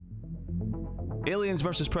Aliens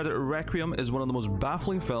vs. Predator Requiem is one of the most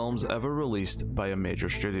baffling films ever released by a major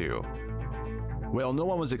studio. While no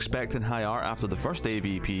one was expecting high art after the first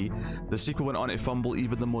AVP, the sequel went on to fumble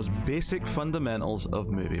even the most basic fundamentals of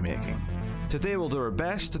movie making. Today we'll do our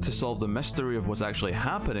best to solve the mystery of what's actually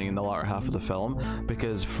happening in the latter half of the film,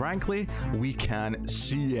 because frankly, we can't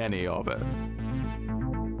see any of it.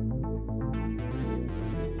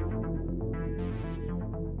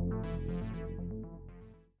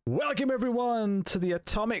 Welcome everyone to the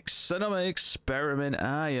Atomic Cinema Experiment.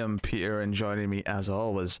 I am Peter, and joining me as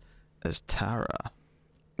always is Tara.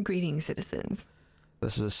 Greetings, citizens.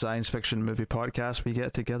 This is a science fiction movie podcast. We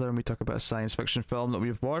get together and we talk about a science fiction film that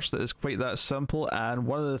we've watched that is quite that simple, and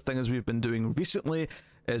one of the things we've been doing recently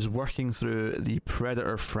is working through the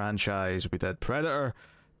Predator franchise. We did Predator,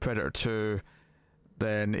 Predator 2,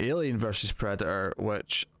 then Alien vs. Predator,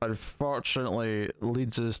 which unfortunately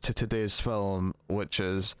leads us to today's film, which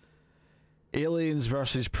is Aliens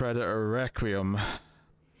vs. Predator Requiem.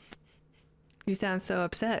 You sound so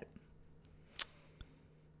upset.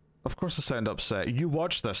 Of course I sound upset. You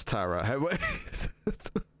watched this, Tara. How...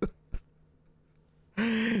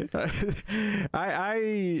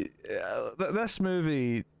 This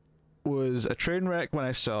movie was a train wreck when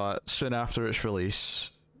I saw it soon after its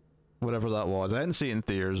release. Whatever that was. I didn't see it in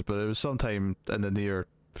theaters, but it was sometime in the near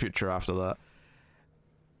future after that.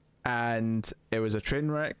 And it was a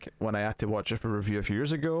train wreck when I had to watch it for review a few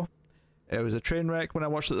years ago. It was a train wreck when I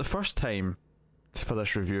watched it the first time for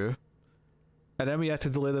this review. And then we had to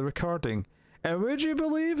delay the recording. And would you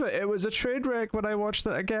believe it? It was a train wreck when I watched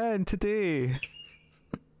it again today.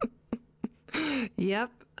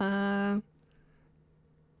 Yep. I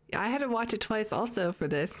had to watch it twice also for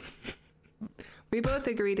this. We both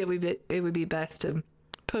agreed it would be best to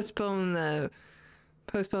postpone the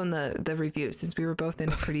review, since we were both in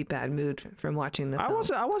a pretty bad mood from watching the film.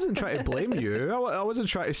 I wasn't trying to blame you. I wasn't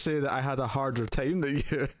trying to say that I had a harder time than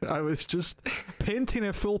you. I was just painting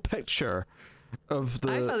a full picture of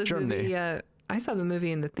the I saw this journey. movie. I saw the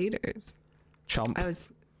movie in the theaters. Chump. I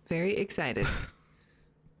was very excited.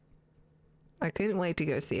 I couldn't wait to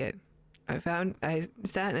go see it. I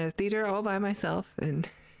sat in a theater all by myself and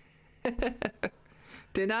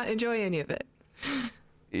did not enjoy any of it.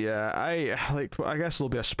 Yeah, I guess there'll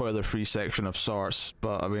be a spoiler-free section of sorts,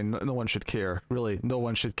 but I mean, no one should care. Really, no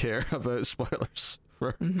one should care about spoilers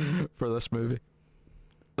for this movie.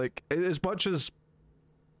 Like, as much as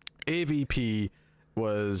AVP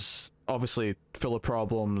was obviously full of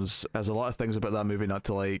problems, as a lot of things about that movie not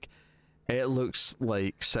to like, it looks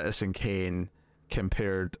like Citizen Kane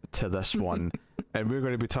compared to this one. And we're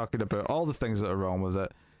going to be talking about all the things that are wrong with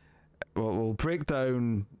it. We'll break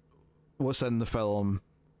down what's in the film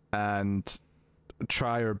and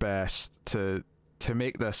try our best to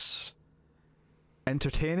make this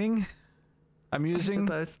entertaining, amusing,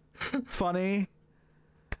 funny.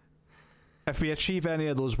 If we achieve any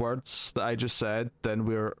of those words that I just said, then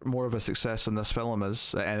we're more of a success than this film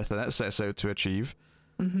is at anything it sets out to achieve.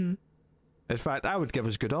 In fact, I would give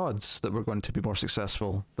us good odds that we're going to be more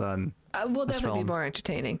successful than we'll this definitely film. be more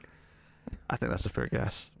entertaining. I think that's a fair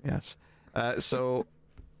guess. Yes. So,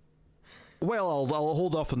 well, I'll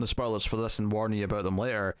hold off on the spoilers for this and warn you about them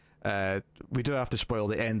later. We do have to spoil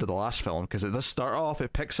the end of the last film, because it does start off,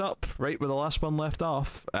 it picks up right where the last one left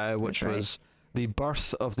off, which was the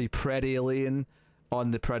birth of the Pred-Alien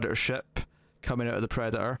on the Predator ship, coming out of the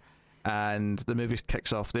Predator. And the movie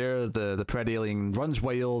kicks off there. The Pred-Alien runs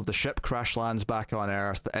wild, the ship crash lands back on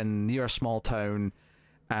Earth in near a small town,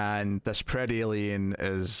 and this Pred-Alien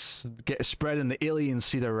is spreading the alien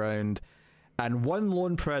seed around, and one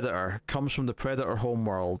lone predator comes from the Predator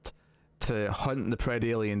homeworld to hunt the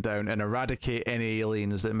Pred-Alien down and eradicate any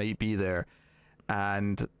aliens that might be there.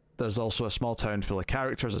 And there's also a small town full of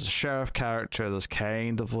characters. There's a sheriff character, there's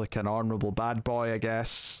kind of like an honourable bad boy, I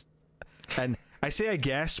guess. And I say I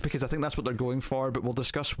guess because I think that's what they're going for, but we'll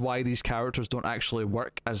discuss why these characters don't actually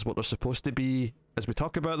work as what they're supposed to be as we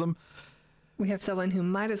talk about them. We have someone who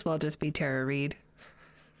might as well just be Tara Reid.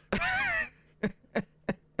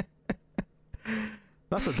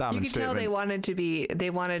 That's a damning statement. You can tell they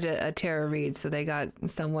wanted a Tara Reid, so they got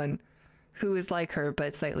someone who is like her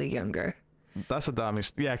but slightly younger. That's a damning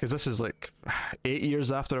yeah, because this is like 8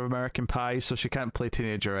 years after American Pie, so she can't play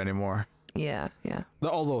teenager anymore. Yeah.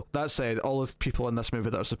 Although, that said, all the people in this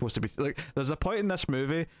movie that are supposed to be... like, there's a point in this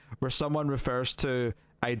movie where someone refers to,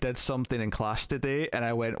 I did something in class today, and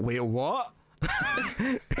I went, wait, what?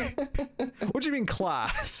 What do you mean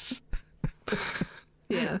class?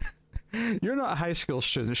 Yeah. You're not a high school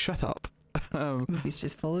student, shut up. This movie's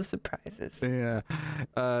just full of surprises. Yeah.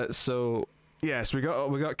 So Yes, we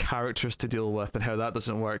got characters to deal with and how that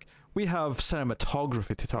doesn't work. We have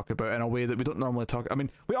cinematography to talk about in a way that we don't normally talk. I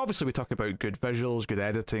mean, we talk about good visuals, good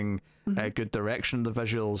editing, good direction of the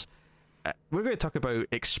visuals. We're going to talk about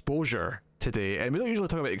exposure today, and we don't usually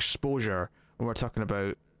talk about exposure when we're talking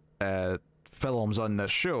about films on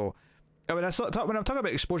this show. I mean, when I'm talking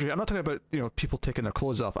about exposure, I'm not talking about people taking their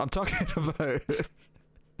clothes off. I'm talking about.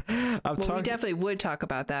 We definitely would talk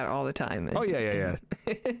about that all the time. Oh yeah.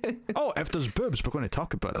 Oh, if there's boobs, we're going to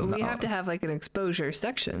talk about them. We have to have like an exposure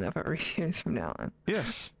section of our reviews from now on.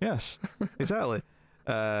 Yes, exactly.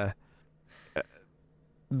 Was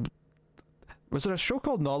there a show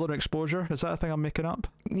called Northern Exposure? Is that a thing I'm making up?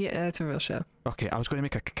 Yeah, that's a real show. Okay, I was going to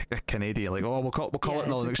make a Canadian, like, we'll call it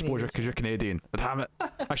Northern Exposure because you're Canadian. Damn it!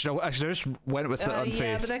 I should have just went with the unfaith.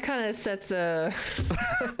 Yeah, but that kind of sets a.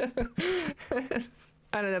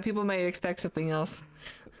 I don't know. People might expect something else.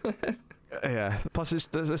 Yeah. Plus, it's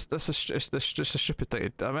just a stupid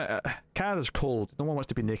thing. I mean, Canada's cold. No one wants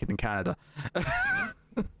to be naked in Canada.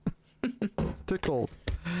 It's too cold.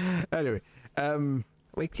 Anyway,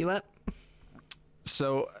 wakes you up.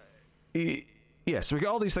 So, yes, we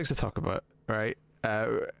got all these things to talk about, right?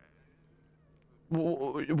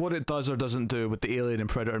 What it does or doesn't do with the Alien and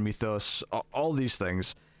Predator mythos, all these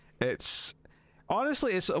things.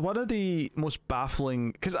 Honestly, it's one of the most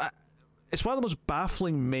baffling, because it's one of the most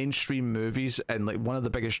baffling mainstream movies and like one of the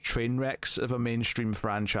biggest train wrecks of a mainstream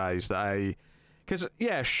franchise because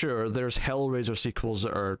yeah, sure, there's Hellraiser sequels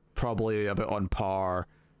that are probably a bit on par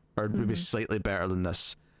or maybe slightly better than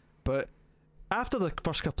this, but after the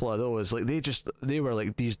first couple of those, like they were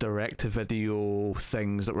like these direct-to-video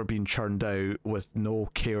things that were being churned out with no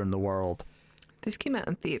care in the world. This came out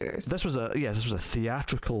in theaters. This was a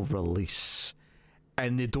theatrical release.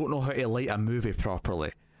 And they don't know how to light a movie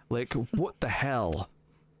properly. Like, what the hell?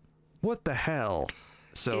 What the hell?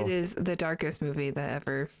 So it is the darkest movie that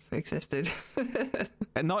ever existed.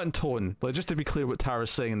 And not in tone. Like, just to be clear what Tara's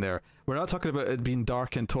saying there. We're not talking about it being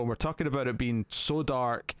dark in tone. We're talking about it being so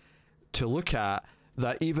dark to look at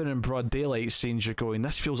that even in broad daylight scenes you're going,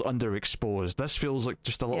 this feels underexposed. This feels like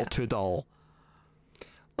just a little too dull.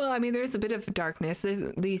 Well, I mean, there's a bit of darkness.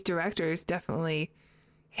 These directors definitely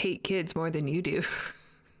hate kids more than you do.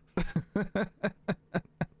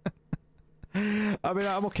 I mean,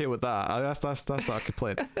 I'm okay with that. That's not a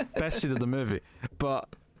complaint. Best scene of the movie, but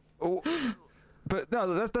no,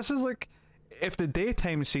 this is like, if the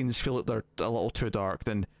daytime scenes feel like they're a little too dark,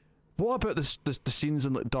 then what about the scenes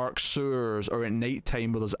in like dark sewers or at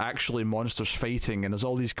nighttime where there's actually monsters fighting and there's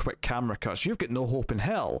all these quick camera cuts? You've got no hope in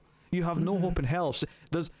hell. You have no hope in hell. So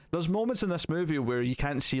there's moments in this movie where you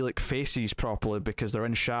can't see like faces properly because they're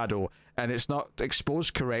in shadow and it's not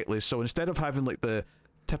exposed correctly. So instead of having like the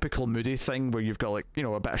typical moody thing where you've got like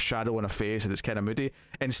a bit of shadow on a face and it's kind of moody,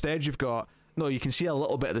 instead you can see a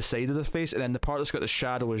little bit of the side of the face, and then the part that's got the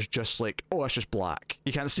shadow is just like, it's just black.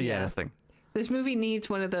 You can't see anything. This movie needs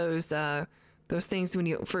one of those things when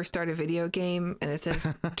you first start a video game and it says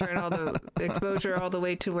turn all the exposure all the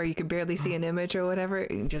way to where you can barely see an image or whatever,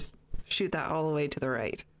 and just shoot that all the way to the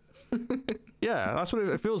right. Yeah, that's what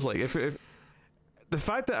it feels like. If the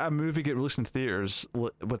fact that a movie get released in theaters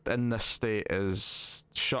within this state is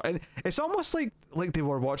shot, and it's almost like they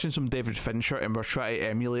were watching some David Fincher and were trying to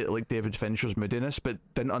emulate like David Fincher's moodiness, but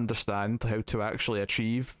didn't understand how to actually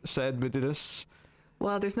achieve said moodiness.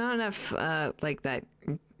 Well, there's not enough like that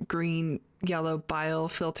green yellow bile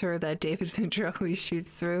filter that David Fincher always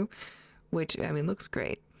shoots through, which I mean looks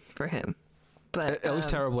great for him, but it looks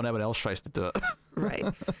terrible when everyone else tries to do it. Right.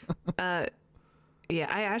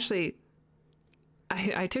 Yeah,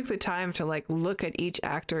 I took the time to like look at each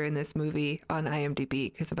actor in this movie on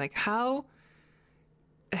IMDb because I'm like, how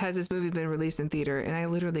has this movie been released in theater? And I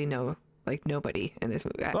literally know like nobody in this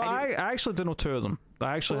movie. I actually do know two of them.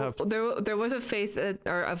 I actually have. There was a face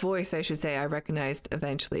or a voice, I should say, I recognized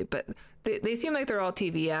eventually, but they seem like they're all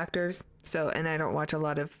TV actors. So, and I don't watch a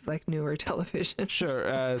lot of like newer television.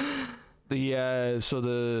 Sure. The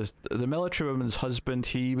military woman's husband,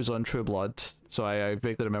 he was on True Blood, so I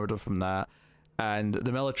vaguely remembered him from that. And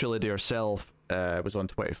the military lady herself was on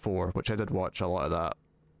 24, which I did watch a lot of that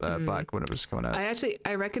back when it was coming out.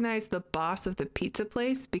 I recognize the boss of the pizza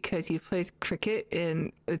place because he plays cricket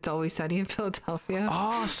in It's Always Sunny in Philadelphia.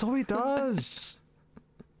 Oh, so he does.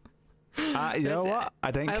 You know what? I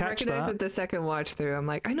didn't catch that. I recognized it the second watch through. I'm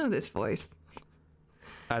like, I know this voice.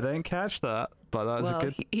 I didn't catch that, but that's a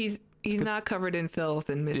good. He's good. Not covered in filth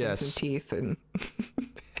and missing some teeth and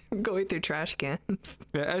going through trash cans.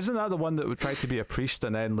 Yeah, isn't that the one that would try to be a priest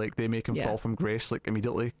and then like they make him fall from grace like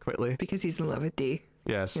immediately, quickly? Because he's in love with Dee.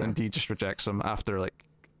 Yes, and Dee just rejects him after like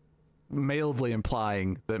mildly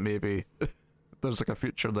implying that maybe there's like a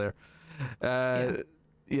future there.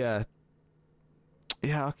 Yeah.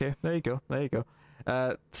 Okay, there you go.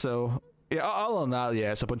 So yeah, other than that,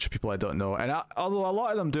 yeah, it's a bunch of people I don't know, and although a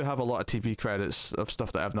lot of them do have a lot of TV credits of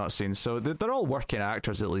stuff that I've not seen, so they're all working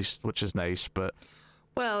actors at least, which is nice. But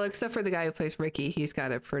well, except for the guy who plays Ricky, he's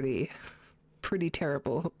got a pretty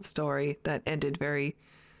terrible story that ended very,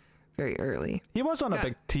 very early. He was on a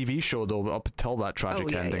big TV show though up until that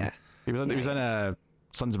tragic ending. Yeah. He was in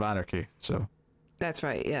Sons of Anarchy, so that's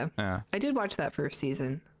right. Yeah, I did watch that first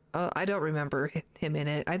season. I don't remember him in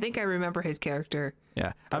it. I think I remember his character.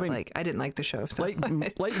 Yeah, I mean, like, I didn't like the show. So. like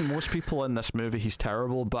most people in this movie, he's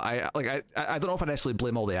terrible. But I don't know if I necessarily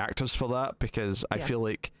blame all the actors for that, because I feel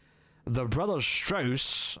like the brothers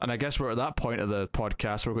Strauss, and I guess we're at that point of the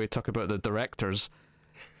podcast, we're going to talk about the directors,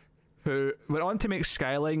 who went on to make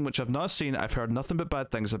Skyline, which I've not seen. I've heard nothing but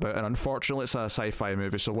bad things about, and unfortunately, it's a sci-fi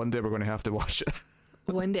movie. So one day we're going to have to watch it.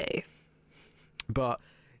 One day, but.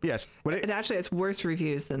 Yes, it actually has worse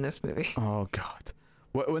reviews than this movie. Oh God!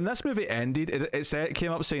 When this movie ended, it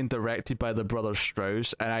came up saying directed by the brothers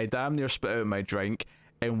Strauss, and I damn near spit out my drink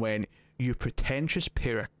and went, "You pretentious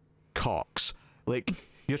pair of cocks! Like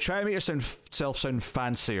you're trying to make yourself sound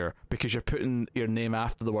fancier because you're putting your name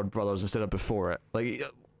after the word brothers instead of before it. Like,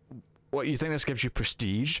 what, you think this gives you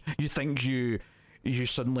prestige? You think you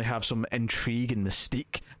suddenly have some intrigue and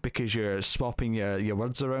mystique because you're swapping your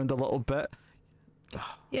words around a little bit."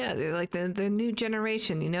 Yeah, they're like the new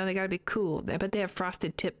generation, you know, they gotta be cool. I bet they have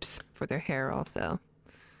frosted tips for their hair also.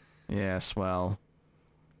 Yes, well.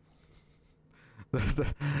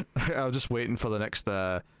 I was just waiting for the next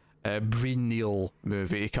Breen Neal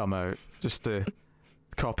movie to come out, just to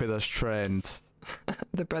copy this trend.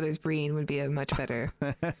 The Brothers Breen would be a much better.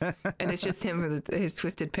 And it's just him with his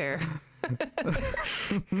twisted pair.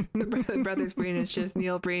 The Brothers Breen is just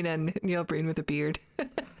Neil Breen and Neil Breen with a beard.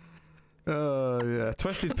 Yeah,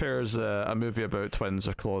 Twisted Pair is a movie about twins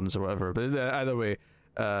or clones or whatever. But either way,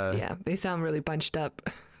 yeah, they sound really bunched up.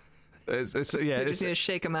 It's just need to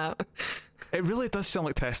shake them out. It really does sound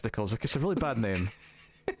like testicles. Like, it's a really bad name.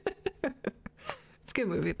 It's a good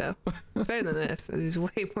movie though. It's better than this. It's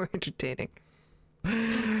way more entertaining.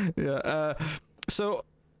 Yeah. So.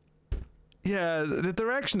 Yeah, the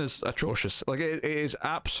direction is atrocious. Like, it is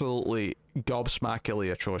absolutely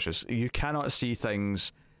gobsmackingly atrocious. You cannot see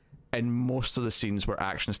things in most of the scenes where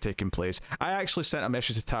action is taking place. I actually sent a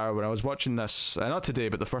message to Tara when I was watching this, not today,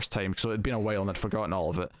 but the first time, because it had been a while and I'd forgotten all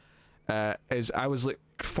of it. Is I was like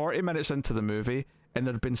 40 minutes into the movie, and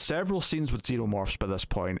there'd been several scenes with xenomorphs by this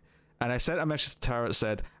point, and I sent a message to Tara that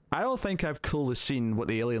said, I don't think I've clearly seen what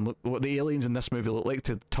the aliens in this movie look like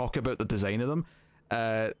to talk about the design of them.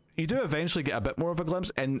 You do eventually get a bit more of a glimpse,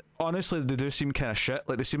 and honestly, they do seem kind of shit.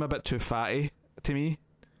 Like, they seem a bit too fatty to me.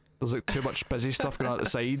 There's like too much busy stuff going on at the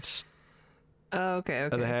sides. Oh, okay.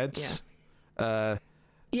 Of the heads. Yeah.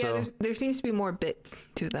 There seems to be more bits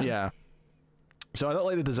to them. Yeah. So I don't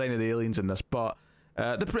like the design of the aliens in this, but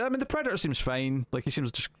the Predator seems fine. Like, he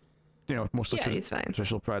seems just, mostly he's fine.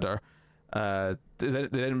 Traditional Predator. They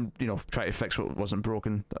didn't, try to fix what wasn't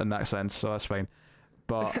broken in that sense, so that's fine.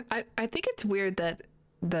 But I think it's weird that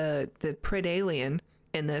the Pred alien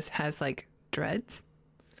in this has like dreads.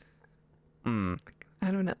 I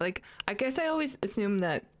don't know. Like, I guess I always assume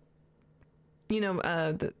that,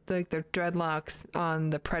 the dreadlocks on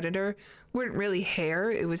the Predator weren't really hair.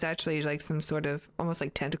 It was actually like some sort of almost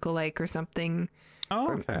like tentacle-like or something.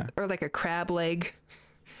 Oh, okay. Or like a crab leg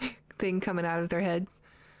thing coming out of their heads.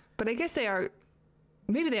 But I guess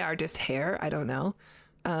maybe they are just hair. I don't know.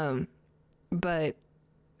 But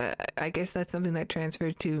I guess that's something that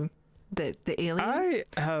transferred to the alien. I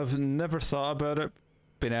have never thought about it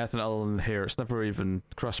being anything other than hair. It's never even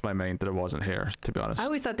crossed my mind that it wasn't hair, to be honest. I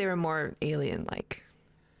always thought they were more alien-like.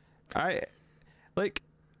 I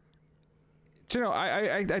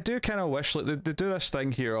do kind of wish, like, they do this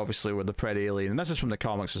thing here, obviously, with the Pred alien, and this is from the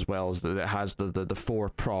comics as well, is that it has the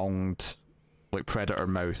four-pronged, like, predator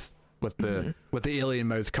mouth with the alien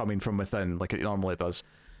mouth coming from within, like it normally does.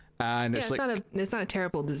 And it's not a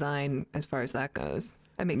terrible design as far as that goes.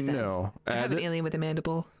 That makes sense. No, I have an alien with a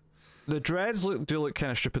mandible. The dreads do look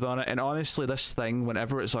kind of stupid on it, and honestly, this thing,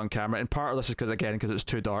 whenever it's on camera, and part of this is because it's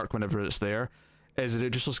too dark whenever it's there, is that it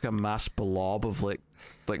just looks like a mass blob of like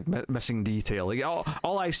missing detail. Like,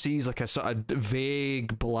 all I see is like a sort of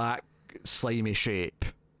vague black slimy shape.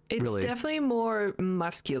 It's really definitely more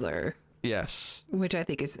muscular. Yes, which I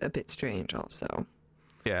think is a bit strange, also.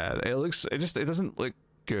 Yeah, it doesn't look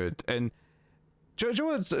good. And Joe,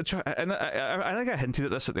 and I think I hinted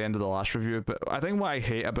at this at the end of the last review, but I think what I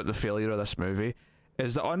hate about the failure of this movie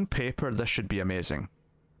is that on paper this should be amazing.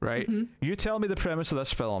 right? You tell me the premise of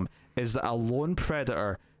this film is that a lone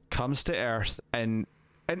predator comes to Earth and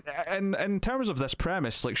in terms of this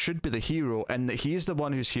premise, like, should be the hero, and that he's the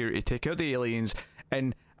one who's here to take out the aliens.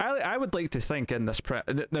 And I would like to think in this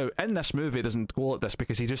now in this movie it doesn't go like this,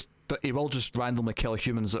 because he will just randomly kill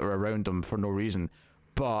humans that are around him for no reason.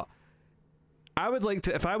 But I would like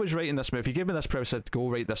to, if I was writing this movie, if you give me this premise, said go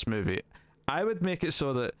write this movie, I would make it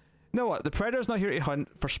so that, you know what, the Predator's not here to hunt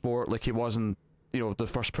for sport like he was in, you know, the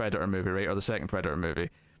first Predator movie, right, or the second Predator movie.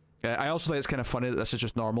 I also think it's kind of funny that this is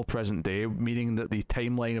just normal present day, meaning that the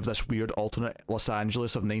timeline of this weird alternate Los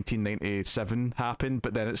Angeles of 1997 happened,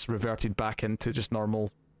 but then it's reverted back into just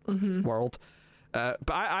normal world.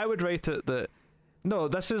 But I would write it that, no,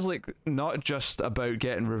 this is like not just about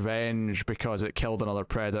getting revenge because it killed another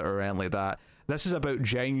predator or anything like that. This is about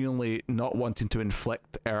genuinely not wanting to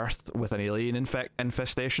inflict Earth with an alien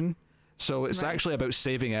infestation. So it's actually about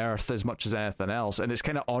saving Earth as much as anything else, and it's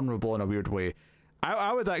kind of honorable in a weird way.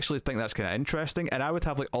 I would actually think that's kind of interesting, and I would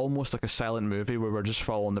have like almost like a silent movie where we're just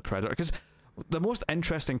following the predator, because the most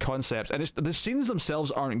interesting concepts, and the scenes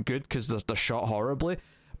themselves aren't good because they're shot horribly,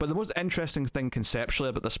 but the most interesting thing conceptually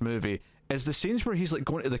about this movie is the scenes where he's like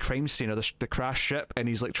going to the crime scene or the crash ship, and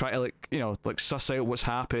he's like trying to like, you know, like suss out what's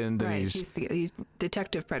happened, and right, he's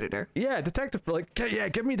Detective Predator. Yeah, detective, like, yeah,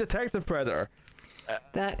 give me Detective Predator.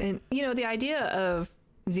 That, and you know, the idea of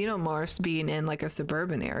xenomorphs being in like a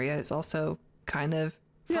suburban area is also kind of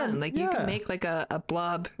fun. You can make like a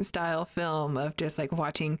Blob style film of just like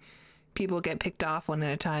watching people get picked off one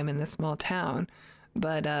at a time in this small town,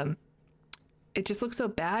 but it just looks so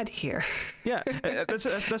bad here. Yeah, this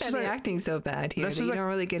and is the acting's so bad here that you don't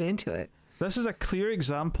really get into it. This is a clear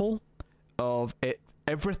example of it.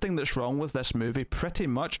 Everything that's wrong with this movie pretty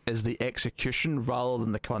much is the execution rather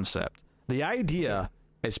than the concept. The idea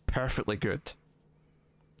is perfectly good.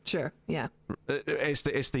 Sure, yeah. It's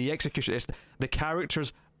the execution. It's the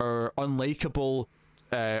characters are unlikable,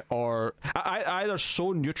 or either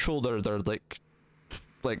so neutral they're like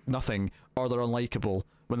nothing, or they're unlikable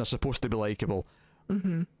when they're supposed to be likable.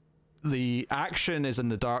 The action is in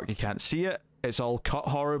the dark; you can't see it. It's all cut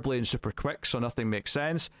horribly and super quick, so nothing makes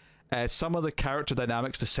sense. Some of the character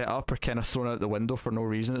dynamics to set up are kind of thrown out the window for no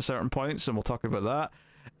reason at certain points, and we'll talk about that.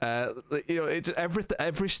 You know, it's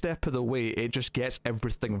every step of the way it just gets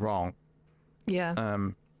everything wrong. Yeah.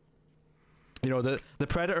 You know, the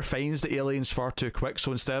predator finds the aliens far too quick,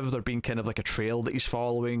 so instead of there being kind of like a trail that he's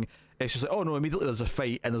following, it's just like, oh no, immediately there's a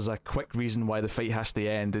fight, and there's a quick reason why the fight has to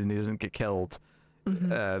end and he doesn't get killed. You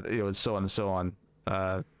know, and so on and so on.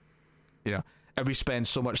 You know, and we spend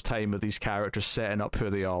so much time with these characters setting up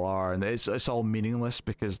who they all are, and it's all meaningless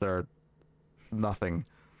because they're nothing.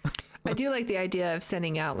 I do like the idea of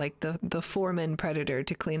sending out like the foreman predator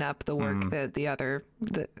to clean up the work that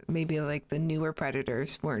the maybe like the newer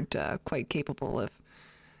predators weren't quite capable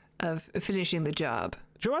of finishing the job.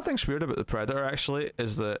 Do you know what I think's weird about the predator actually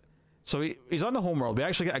is that, so he's on the homeworld. We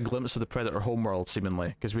actually get a glimpse of the predator homeworld seemingly,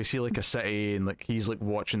 because we see like a city, and like he's like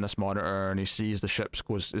watching this monitor, and he sees the ship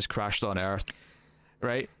is crashed on Earth,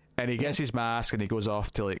 right? And he gets his mask and he goes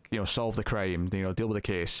off to like, you know, solve the crime, you know, deal with the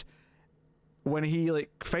case. When he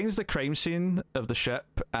like finds the crime scene of the ship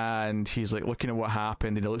and he's like looking at what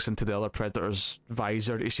happened, and he looks into the other predator's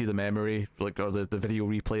visor to see the memory, like, or the video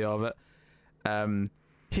replay of it,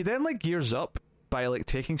 he then like gears up by like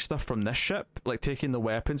taking stuff from this ship, like taking the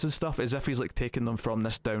weapons and stuff as if he's like taking them from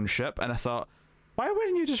this down ship. And I thought, why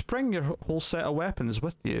wouldn't you just bring your whole set of weapons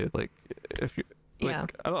with you? Like, if you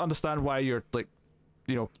like, I don't understand why you're like,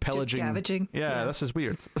 you know, pillaging, just scavenging. Yeah, this is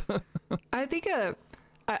weird. I think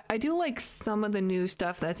I do like some of the new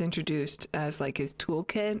stuff that's introduced as like his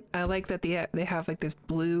toolkit. I like that they have like this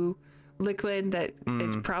blue liquid that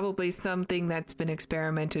it's probably something that's been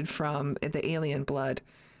experimented from the alien blood,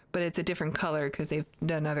 but it's a different color because they've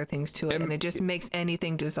done other things to it, and it just makes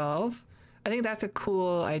anything dissolve. I think that's a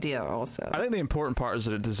cool idea also. I think the important part is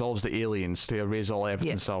that it dissolves the aliens to erase all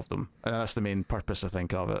evidence of them, and that's the main purpose, I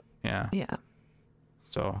think, of it. Yeah.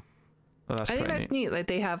 So I think that's neat. Like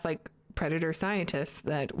they have like predator scientists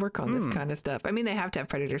that work on this kind of stuff. I mean, they have to have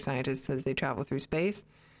predator scientists as they travel through space,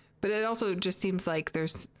 but it also just seems like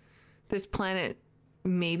there's this planet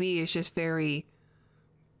maybe is just very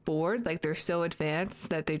bored. Like they're so advanced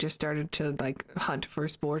that they just started to like hunt for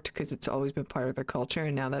sport because it's always been part of their culture,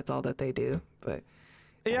 and now that's all that they do. But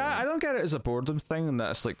yeah, I don't get it as a boredom thing, and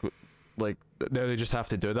that's like now they just have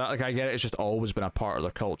to do that. Like I get it, it's just always been a part of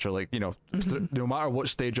their culture. Like, you know, no matter what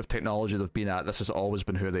stage of technology they've been at, this has always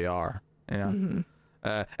been who they are. You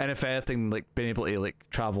know, and if anything, like being able to like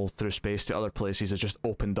travel through space to other places has just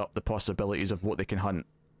opened up the possibilities of what they can hunt.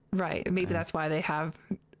 Right. Maybe that's why they have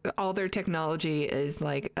all their technology is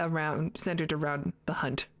like centered around the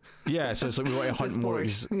hunt. Yeah, so it's like we want to hunt more.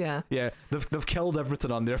 Yeah. They've killed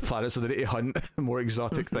everything on their planet, so they need to hunt more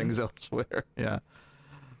exotic things elsewhere. Yeah.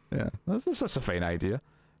 That's a fine idea,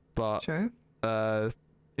 but Sure.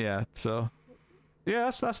 yeah. So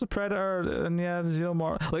yeah, that's the Predator, and yeah, there's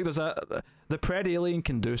more like the Pred alien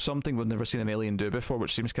can do something we've never seen an alien do before,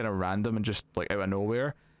 which seems kind of random and just like out of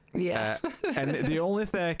nowhere. Yeah. And the only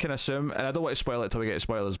thing I can assume, and I don't want to spoil it till we get to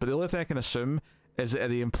spoilers, but the only thing I can assume is that are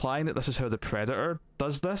they implying that this is how the Predator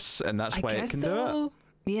does this, and that's why it can do it?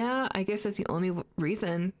 Yeah, I guess that's the only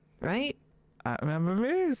reason, right? I remember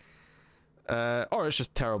me. Or it's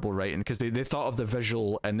just terrible writing because they thought of the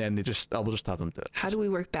visual and then we'll just have them do it. How do we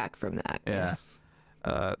work back from that? Yeah.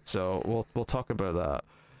 So we'll talk about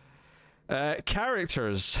that.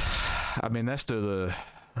 Characters. I mean, let's do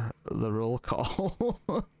the roll call.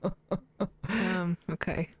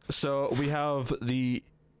 Okay. So we have the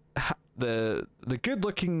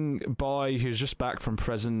good-looking boy who's just back from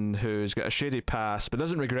prison, who's got a shady past but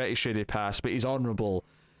doesn't regret his shady past, but he's honourable,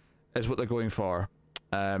 is what they're going for.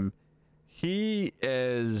 He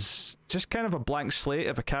is just kind of a blank slate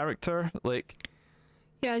of a character, like.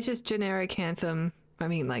 Yeah, it's just generic handsome. I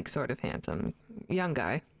mean, like sort of handsome young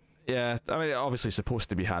guy. Yeah, I mean, obviously supposed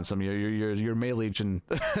to be handsome. Your male age and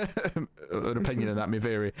an opinion on that may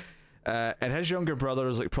vary. And his younger brother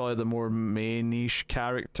is like probably the more main-ish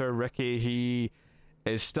character, Ricky. He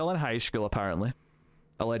is still in high school apparently,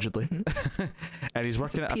 allegedly, and he's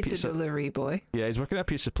working at a pizza delivery boy. Yeah, he's working at a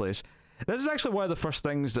pizza place. This is actually one of the first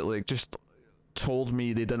things that like just told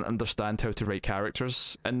me they didn't understand how to write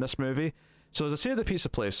characters in this movie. So as I say, at the pizza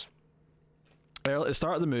place, at the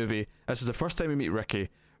start of the movie, this is the first time we meet Ricky,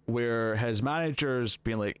 where his manager's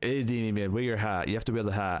being like, "Hey, Deanie, man, wear your hat. You have to wear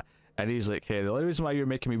the hat." And he's like, "Hey, the only reason why you're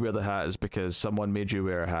making me wear the hat is because someone made you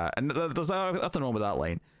wear a hat." And there's nothing wrong with that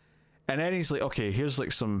line. And then he's like, "Okay, here's 4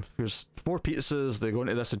 pizzas. They're going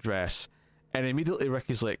to this address." And immediately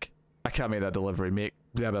Ricky's like, "I can't make that delivery. Make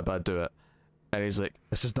blah blah blah, do it." And he's like,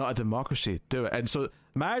 "This is not a democracy. Do it." And so the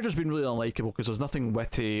manager's been really unlikable because there's nothing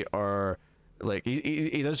witty or like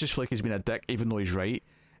he does just feel like he's been a dick even though he's right.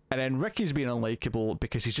 And then Ricky's been unlikable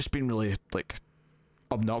because he's just been really like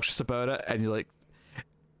obnoxious about it. And you're like,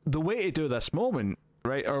 the way to do this moment,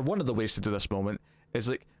 right, or one of the ways to do this moment is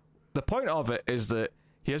like the point of it is that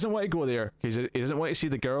he doesn't want to go there. He doesn't want to see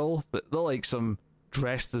the girl that likes him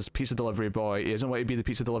dressed as pizza delivery boy. He doesn't want to be the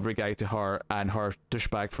pizza delivery guy to her and her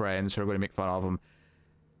douchebag friends who are going to make fun of him.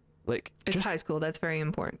 Like, it's high school. That's very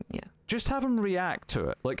important. Yeah. Just have him react to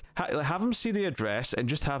it. Like, have him see the address and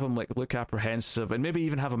just have him like look apprehensive and maybe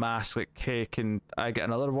even have him ask like, "Hey, can I get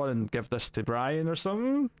another one and give this to Brian or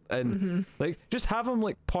something?" And like, just have him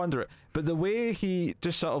like ponder it. But the way he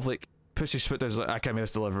just sort of like puts his foot down, is like, "I can't make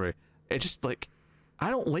this delivery." It just like,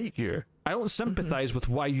 I don't like you. I don't sympathize with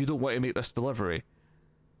why you don't want to make this delivery.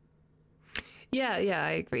 Yeah,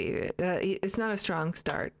 I agree. It's not a strong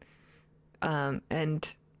start.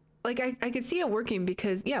 And like I could see it working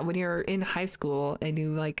because when you're in high school and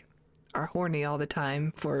you like are horny all the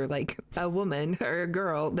time for like a woman or a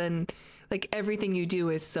girl, then like everything you do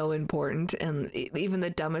is so important, and even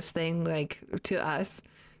the dumbest thing like to us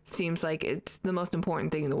seems like it's the most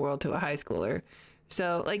important thing in the world to a high schooler.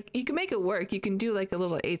 So like you can make it work. You can do like a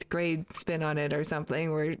little 8th grade spin on it or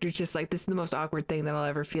something where you're just like, this is the most awkward thing that I'll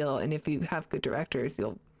ever feel. And if you have good directors,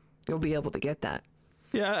 you'll be able to get that.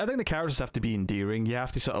 Yeah, I think the characters have to be endearing. You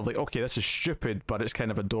have to sort of like, okay, this is stupid, but it's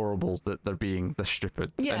kind of adorable that they're being this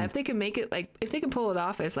stupid. Yeah, and if they can make it like, if they can pull it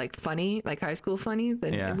off as like funny, like high school funny,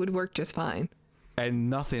 then it would work just fine. And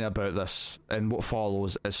nothing about this and what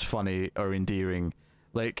follows is funny or endearing.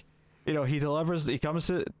 Like, you know, he comes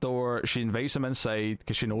to the door, she invites him inside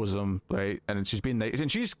because she knows him, right? And she's being nice,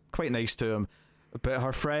 and she's quite nice to him. But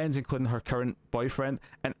her friends, including her current boyfriend,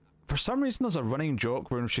 and for some reason there's a running joke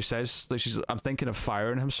where she says, like, I'm thinking of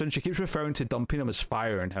firing him soon. She keeps referring to dumping him as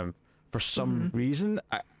firing him for some reason.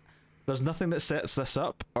 There's nothing that sets this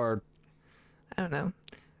up, or I don't know.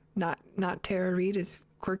 Not Tara Reid is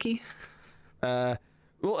quirky. Well,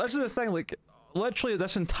 this is the thing. Like, literally,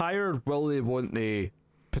 this entire Willy Wonka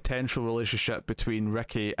potential relationship between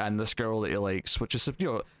Ricky and this girl that he likes, which is, you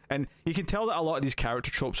know, and you can tell that a lot of these character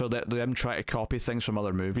tropes are that them trying to copy things from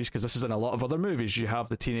other movies, because this is in a lot of other movies. You have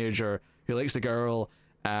the teenager who likes the girl,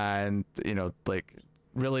 and you know, like,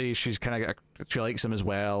 really she likes him as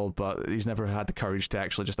well, but he's never had the courage to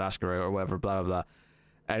actually just ask her out or whatever, blah blah blah.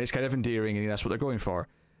 And it's kind of endearing, and that's what they're going for.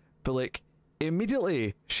 But like,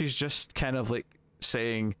 immediately she's just kind of like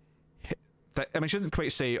saying, I mean, she doesn't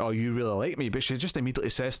quite say, "Oh, you really like me," but she just immediately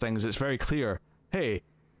says things. It's very clear. "Hey,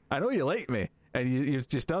 I know you like me," and you're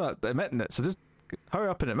just not admitting it. So just hurry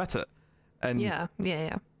up and admit it. And yeah.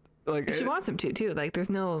 like And she wants him to too. Like, there's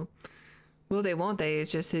no will they, won't they.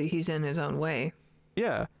 It's just that he's in his own way.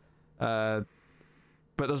 Yeah, but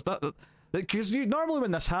there's that. Because normally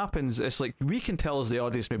when this happens, it's like we can tell as the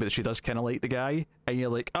audience maybe that she does kind of like the guy, and you're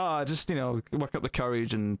like, just work up the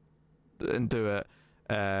courage and do it,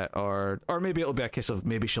 or maybe it'll be a case of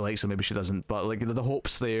maybe she likes him, maybe she doesn't, but like the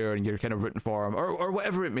hope's there, and you're kind of rooting for him, or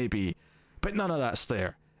whatever it may be. But none of that's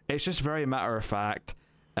there. It's just very matter of fact.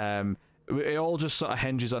 It all just sort of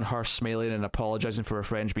hinges on her smiling and apologizing for her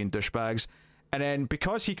friends being douchebags. And then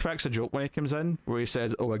because he cracks a joke when he comes in, where he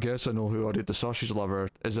says, "Oh, I guess I know who ordered the sausage lover,"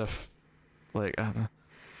 as if, like, I don't know,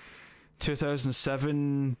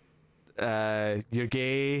 2007, you're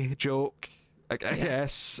gay joke, I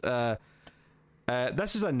guess.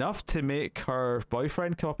 This is enough to make her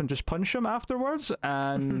boyfriend come up and just punch him afterwards,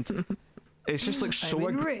 and it's just like so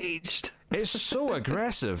enraged. It's so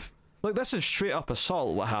aggressive. Like, this is straight up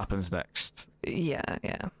assault. What happens next? Yeah.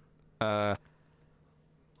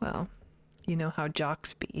 Well, you know how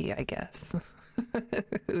jocks be, I guess.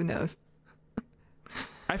 Who knows?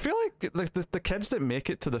 I feel like the kids that make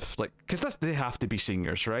it to the because they have to be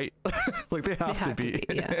seniors, right? Like they have to be.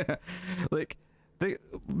 Yeah. Like by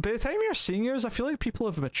the time you're seniors, I feel like people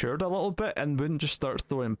have matured a little bit and wouldn't just start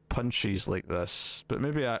throwing punches like this. But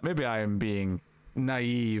maybe I am being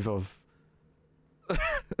naive of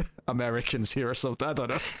Americans here or something. I don't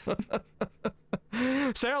know.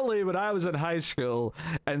 Certainly when I was in high school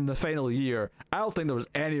in the final year, I don't think there was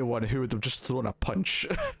anyone who would have just thrown a punch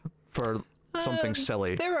for something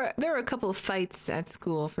silly. There were a couple of fights at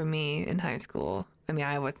school for me in high school. I mean,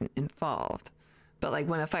 I wasn't involved, but like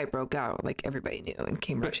when a fight broke out, like everybody knew and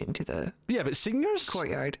came rushing to the but seniors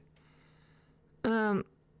courtyard. I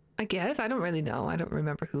guess I don't really know. I don't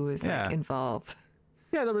remember who was like involved.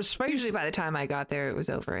 Yeah, there was fights. Usually by the time I got there, it was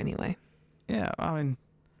over anyway. Yeah, I mean,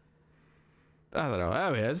 I don't know.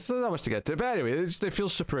 Anyway, it's not much to get to. But anyway, it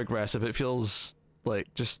feels super aggressive. It feels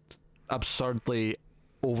like just absurdly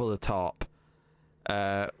over the top.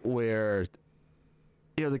 Where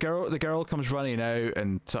the girl comes running out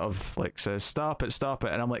and sort of like says, stop it,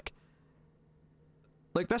 and I'm like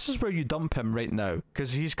this is where you dump him right now,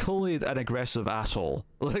 because he's clearly an aggressive asshole.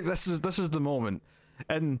 Like this is the moment.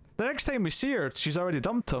 And the next time we see her, she's already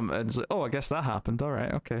dumped him, and it's like, oh, I guess that happened. All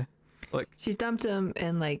right, okay. Like she's dumped him,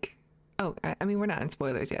 and like, oh, I mean, we're not in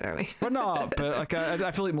spoilers yet, are we? We're not, but like,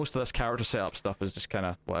 I feel like most of this character setup stuff is just kind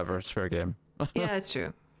of whatever. It's fair game. Yeah, it's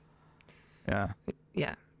true.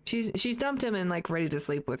 Yeah, she's dumped him and like ready to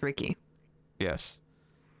sleep with Ricky. Yes.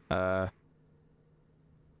 Yeah.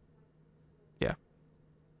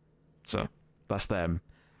 So that's them.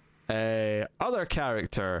 Other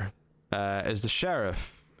character. Is the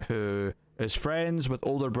sheriff, who is friends with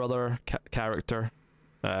older brother character.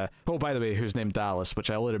 By the way, who's named Dallas,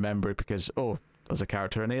 which I only remembered because there's a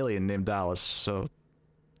character in Alien named Dallas. So,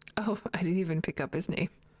 I didn't even pick up his name.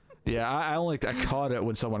 Yeah, I caught it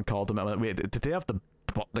when someone called him. I went, wait, did they have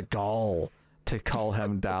the gall to call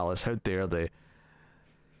him Dallas? How dare they?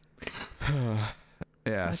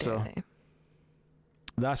 Yeah, so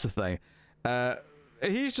that's the thing.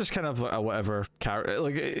 He's just kind of like a whatever character.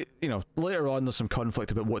 Like, later on there's some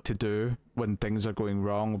conflict about what to do when things are going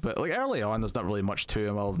wrong, but like early on there's not really much to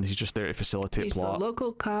him other than he's just there to facilitate plot. He's the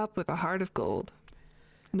local cop with a heart of gold.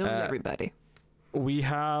 Knows everybody. We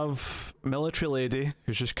have military lady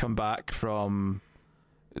who's just come back from...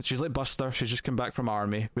 She's like Buster. She's just come back from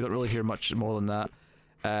army. We don't really hear much more than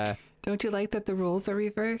that. Don't you like that the roles are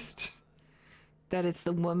reversed? That it's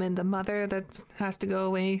the woman, the mother, that has to go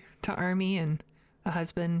away to army, and the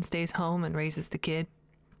husband stays home and raises the kid.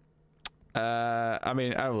 I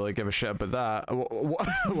mean, I don't really give a shit about that.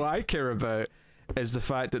 What I care about is the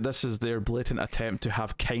fact that this is their blatant attempt to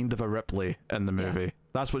have kind of a Ripley in the movie. Yeah.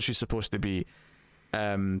 That's what she's supposed to be.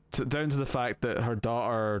 Down to the fact that her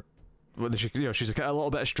daughter, she's a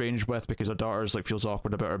little bit estranged with, because her daughter's like feels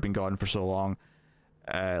awkward about her being gone for so long.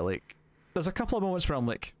 Like, there's a couple of moments where I'm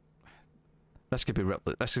like, this could be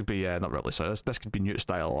Ripley. This could be not Ripley. Sorry, this could be Newt's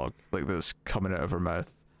dialogue, like that's coming out of her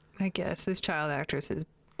mouth. I guess this child actress is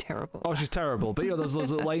terrible. Oh, she's terrible. But there's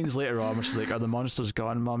those lines later on where she's like, "Are the monsters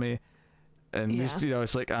gone, Mummy?" And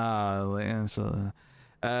it's like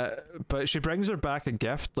but she brings her back a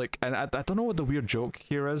gift, like, and I don't know what the weird joke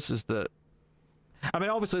here is that, I mean,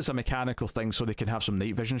 obviously it's a mechanical thing so they can have some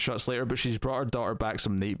night vision shots later, but she's brought her daughter back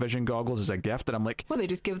some night vision goggles as a gift, and I'm like, well, they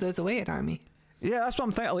just give those away at army. Yeah, that's what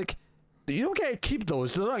I'm thinking. Like, you don't get to keep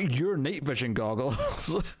those. They're not your night vision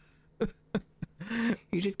goggles.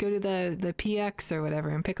 You just go to the PX or whatever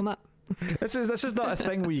and pick them up. This is not a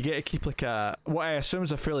thing where you get to keep like what I assume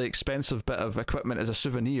is a fairly expensive bit of equipment as a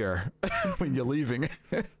souvenir when you're leaving.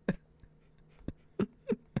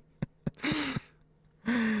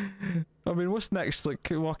 I mean, what's next? Like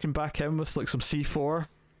walking back in with like some C4.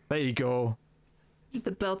 There you go. Just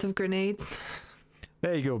a belt of grenades.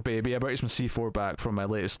 There you go, baby. I brought you some C4 back from my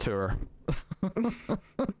latest tour.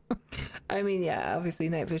 I mean, yeah, obviously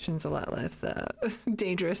night vision's a lot less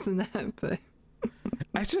dangerous than that, but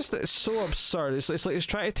It's so absurd. It's like it's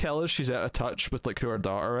trying to tell us she's out of touch with like who her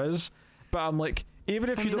daughter is, but I'm like, even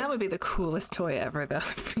if you don't, that would be the coolest toy ever, though,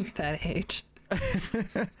 if you're that age.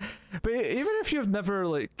 But even if you've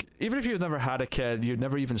never had a kid, you've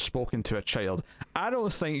never even spoken to a child, I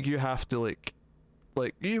don't think you have to like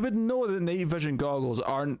you would know that night vision goggles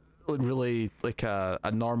aren't really like a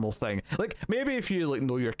normal thing. Like maybe if you like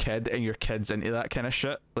know your kid and your kid's into that kind of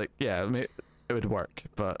shit, like yeah, it would work.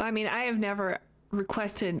 But I mean, I have never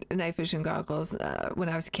requested night vision goggles when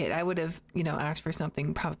I was a kid. I would have, asked for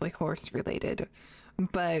something probably horse related,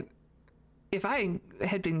 but if I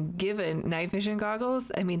had been given night vision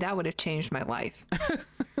goggles, I mean, that would have changed my life.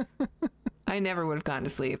 I never would have gone to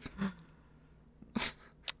sleep.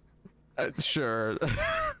 Sure.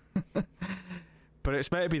 But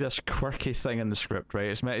it's meant to be this quirky thing in the script, right?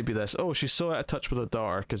 It's meant to be this, oh, she's so out of touch with her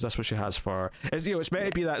daughter because that's what she has for her. It's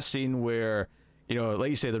meant to be that scene where, like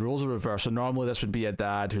you say, the roles are reversed. So normally this would be a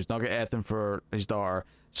dad who's not got anything for his daughter,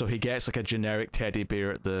 so he gets like a generic teddy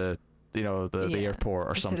bear at the airport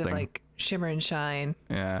or something. Instead of like Shimmer and Shine,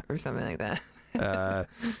 or something like that.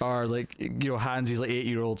 Or like hands his like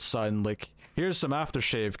 8-year-old son like, here's some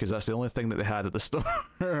aftershave because that's the only thing that they had at the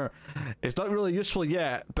store. It's not really useful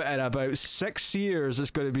yet, but in about 6 years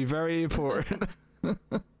it's going to be very important.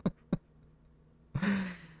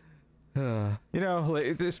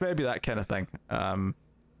 Like it's maybe that kind of thing.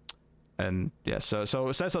 And yeah, so it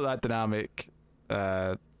sets up that dynamic.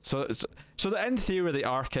 So that in theory the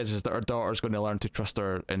arc is that her daughter's going to learn to trust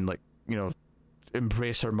her and like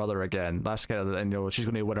embrace her mother again. That's kind of and she's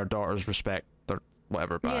going to win her daughter's respect or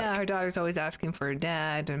whatever back. Yeah, her daughter's always asking for her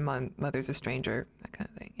dad, and mother's a stranger, that kind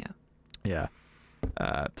of thing. Yeah.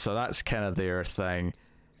 So that's kind of their thing.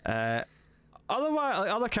 Otherwise, like,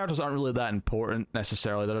 other characters aren't really that important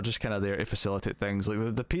necessarily. They're just kind of there to facilitate things.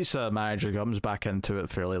 Like the pizza manager comes back into it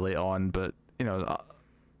fairly late on, but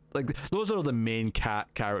like those are the main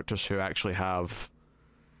characters who actually have.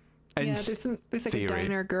 Yeah, there's like a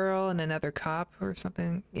diner girl and another cop or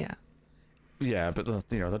something. Yeah. Yeah, but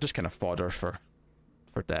they're just kind of fodder for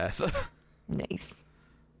death. Nice.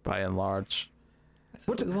 By and large. That's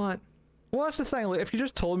what we want. Well, that's the thing. Like, if you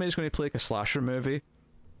just told me it's going to play like a slasher movie,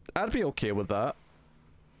 I'd be okay with that.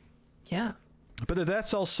 Yeah. But the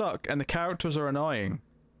deaths all suck, and the characters are annoying.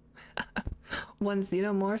 One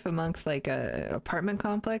xenomorph amongst like a apartment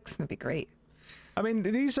complex, that'd be great. I mean,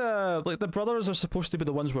 these like the brothers are supposed to be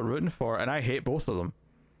the ones we're rooting for, and I hate both of them.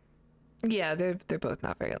 Yeah, they're both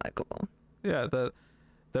not very likable. Yeah,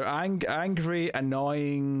 they're angry,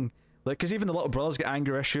 annoying. Like, because even the little brother's got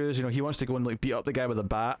anger issues. He wants to go and like beat up the guy with a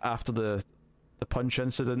bat after the punch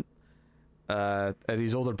incident. And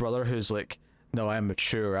his older brother, who's like, "No, I'm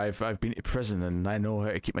mature. I've been to prison and I know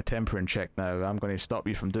how to keep my temper in check now. I'm going to stop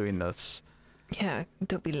you from doing this." Yeah,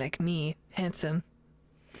 don't be like me, handsome.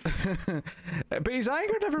 But his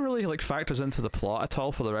anger never really like factors into the plot at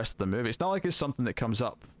all for the rest of the movie. It's not like it's something that comes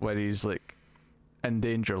up when he's like in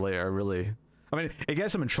danger later, really. I mean, it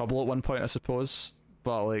gets him in trouble at one point, I suppose,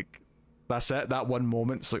 but like that's it. That one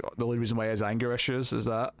moment's like the only reason why he has anger issues is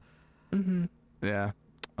that. Mm-hmm. Yeah,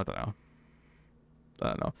 I don't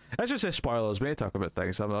know. Let's just say spoilers. We need to talk about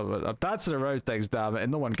things. I'm dancing around things, damn it,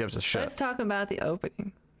 and no one gives a shit. Let's talk about the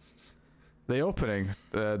opening. The opening,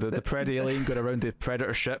 the Pred alien going around the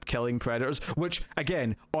Predator ship killing predators, which,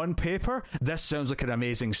 again, on paper, this sounds like an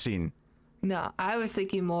amazing scene. No, I was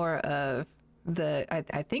thinking more of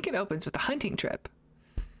I think it opens with a hunting trip.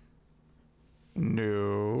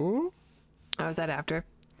 No. Oh, is that after?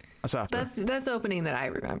 That's after. That's the opening that I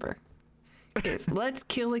remember. Is let's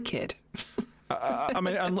kill a kid. I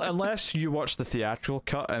mean, unless you watch the theatrical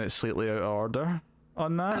cut and it's slightly out of order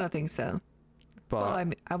on that. I don't think so. But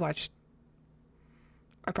well,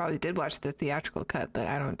 I probably did watch the theatrical cut, but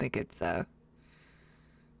I don't think it's. I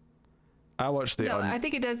watched the. No, I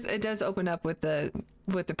think it does. It does open up with the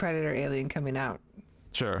Predator alien coming out.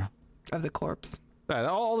 Sure. Of the corpse. Yeah,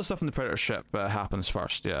 all the stuff in the Predator ship happens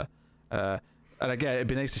first. Yeah. And again, it'd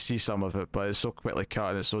be nice to see some of it, but it's so quickly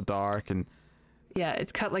cut and it's so dark and. Yeah,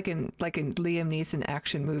 it's cut like in Liam Neeson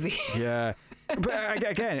action movie. Yeah, but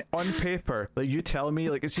again, on paper, like you tell me,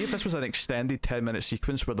 like see if this was an extended 10-minute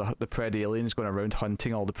sequence where the Pred alien's going around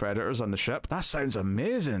hunting all the predators on the ship. That sounds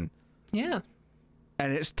amazing. Yeah.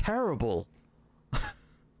 And it's terrible.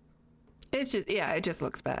 It's just, yeah, it just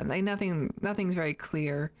looks bad. Like nothing's very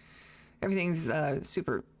clear. Everything's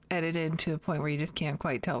super edited to a point where you just can't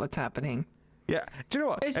quite tell what's happening. Yeah, do you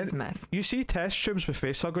know what? It's just a mess. You see test tubes with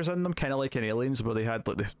facehuggers in them, kind of like in Aliens, where they had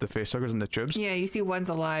like the facehuggers in the tubes. Yeah, you see one's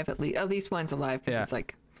alive at least one's alive because it's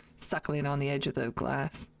like suckling on the edge of the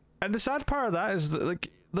glass. And the sad part of that is that like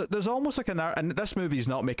there's almost like and this movie's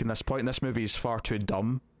not making this point. This movie is far too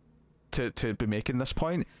dumb to be making this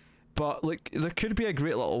point. But like there could be a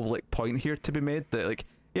great little like point here to be made that like,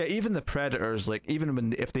 yeah, even the predators, like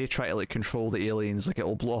even if they try to like control the aliens, like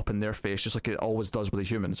it'll blow up in their face just like it always does with the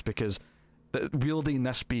humans, because wielding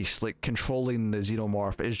this beast, like controlling the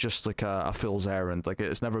xenomorph, is just like a fool's errand. Like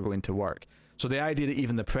it's never going to work. So the idea that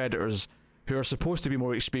even the predators, who are supposed to be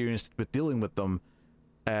more experienced with dealing with them,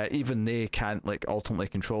 even they can't like ultimately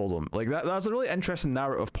control them. Like that's a really interesting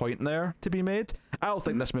narrative point there to be made. I don't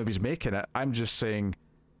think this movie's making it. I'm just saying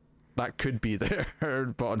that could be there,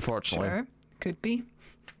 but unfortunately, sure, could be.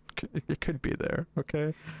 It could be there.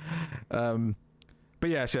 Okay. But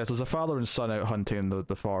yes, there's a father and son out hunting in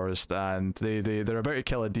the forest, and they're about to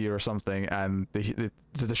kill a deer or something, and the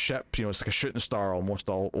ship, you know, it's like a shooting star almost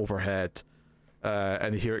all overhead,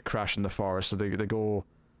 and they hear it crash in the forest, so they go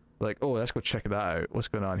like, oh, let's go check that out. What's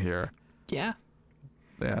going on here? Yeah.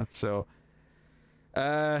 Yeah. So,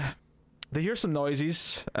 they hear some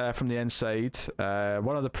noises from the inside.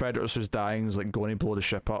 One of the predators who's dying is like going to blow the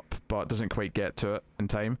ship up, but doesn't quite get to it in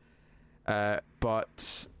time.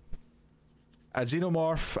 But a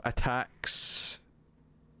xenomorph attacks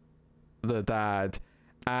the dad,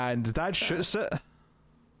 and the dad shoots it.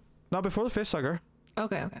 Not before the facehugger.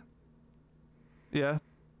 Okay. Yeah,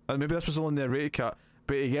 and maybe this was only the rated cut,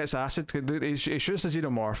 but he gets acid. He shoots the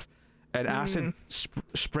xenomorph, and acid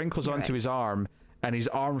sprinkles onto his arm, and his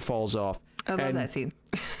arm falls off. I love that scene.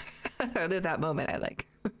 That moment I like.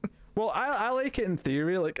 Well, I like it in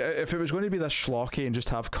theory. Like, if it was going to be this schlocky and just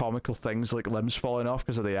have comical things like limbs falling off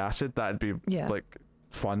because of the acid, that'd be like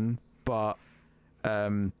fun. But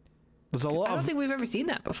there's a lot. I don't think we've ever seen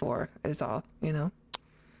that before. Is all, you know.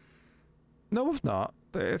 No, we've not.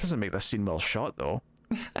 It doesn't make this scene well shot though.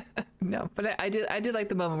 No, but I did like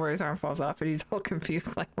the moment where his arm falls off and he's all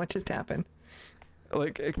confused, like what just happened.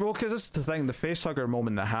 Like, well, because this is the thing, the facehugger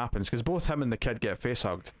moment that happens, because both him and the kid get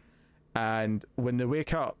facehugged, and when they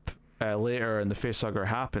wake up later and the facehugger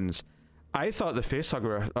happens, I thought the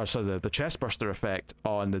facehugger, or sorry, the chestburster effect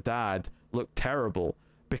on the dad looked terrible,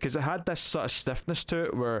 because it had this sort of stiffness to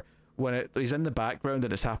it where when he's in the background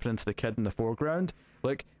and it's happening to the kid in the foreground,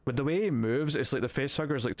 like with the way he moves, it's like the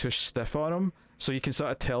facehugger is like too stiff on him, so you can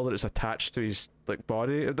sort of tell that it's attached to his like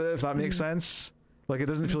body, if that makes sense. Like it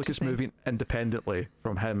doesn't feel like it's moving independently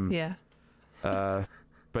from him. Yeah. But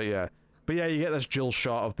yeah, you get this dual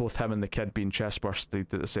shot of both him and the kid being chest bursted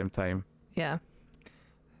at the same time. Yeah.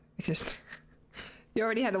 It's just, you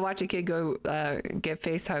already had to watch a kid go get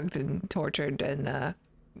face hugged and tortured, and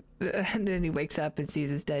then he wakes up and sees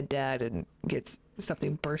his dead dad and gets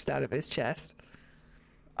something burst out of his chest.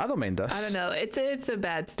 I don't mind this. I don't know. It's a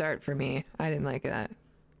bad start for me. I didn't like that.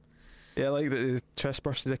 Yeah, like the chest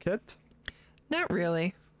bursted a kid. Not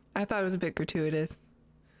really. I thought it was a bit gratuitous.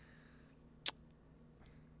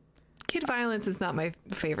 Kid violence is not my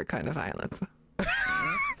favorite kind of violence.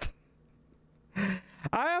 I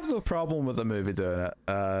have no problem with the movie doing it.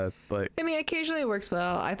 Like, I mean, occasionally it works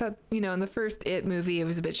well. I thought, in the first It movie, it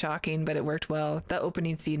was a bit shocking, but it worked well. The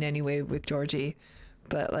opening scene, anyway, with Georgie.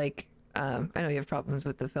 But like, I know you have problems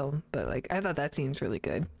with the film, but like, I thought that scene's really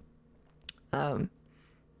good. But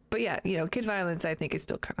yeah, kid violence, I think is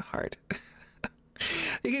still kind of hard.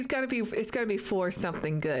 Like it's gotta be for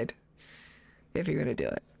something good if you're gonna do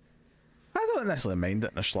it. I don't necessarily mind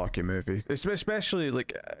it in a schlocky movie, especially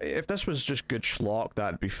like if this was just good schlock,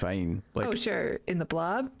 that'd be fine. Like, oh sure, in the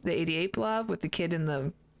Blob, the '88 Blob with the kid in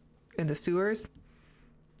the sewers,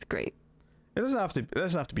 it's great. It doesn't have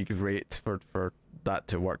to be great for that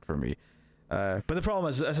to work for me. But the problem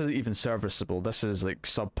is this isn't even serviceable. This is like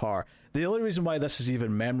subpar. The only reason why this is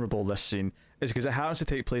even memorable, this scene, is because it happens to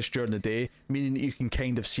take place during the day, meaning that you can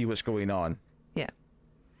kind of see what's going on. Yeah.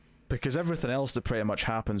 Because everything else that pretty much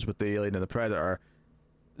happens with the alien and the predator,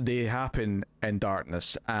 they happen in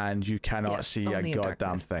darkness, and you cannot see a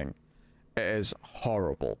goddamn thing. It is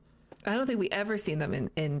horrible. I don't think we ever seen them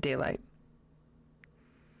in daylight.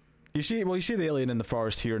 You see the alien in the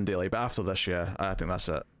forest here in daylight, but after this, yeah, I think that's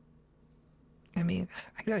it. I mean,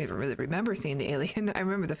 I don't even really remember seeing the alien. I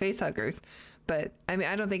remember the face huggers, but I mean,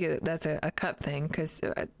 I don't think that's a cut thing, because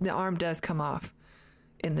the arm does come off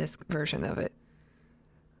in this version of it.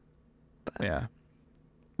 But. Yeah,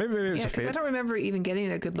 Maybe it was Yeah, a because I fade. don't remember even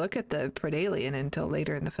getting a good look at the Predalien until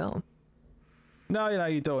later in the film. No,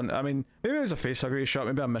 you don't. I mean, maybe it was a facehugger he shot.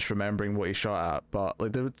 Maybe I'm misremembering what he shot at. But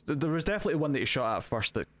like, there was definitely one that he shot at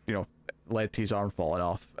first that led to his arm falling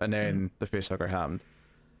off, and then the facehugger happened.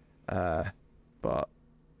 But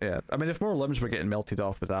yeah, I mean, if more limbs were getting melted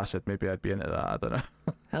off with acid, maybe I'd be into that. I don't know.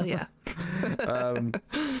 Hell yeah.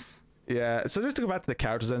 Yeah. So just to go back to the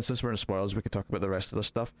characters, then, since we're in spoilers, we could talk about the rest of the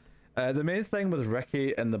stuff. The main thing with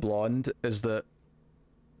Ricky and the blonde is that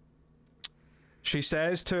she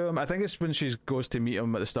says to him, I think it's when she goes to meet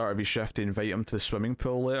him at the start of his shift to invite him to the swimming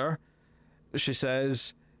pool later, she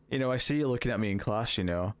says, I see you looking at me in class,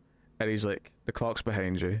 and he's like, the clock's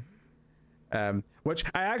behind you. Which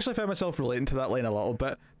I actually found myself relating to that line a little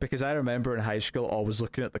bit, because I remember in high school always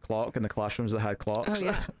looking at the clock in the classrooms that had clocks. Oh,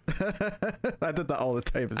 yeah. I did that all the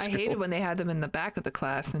time in I school. hated when they had them in the back of the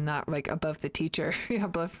class and not like above the teacher,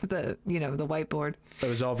 above the the whiteboard. It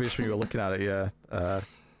was obvious when you were looking at it, yeah.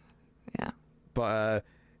 Yeah. But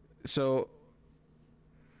so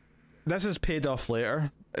this is paid off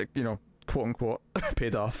later, quote unquote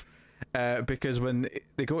paid off, because when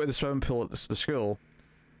they go to the swimming pool at the school,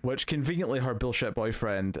 which conveniently her bullshit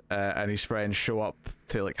boyfriend and his friends show up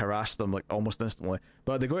to like harass them like almost instantly,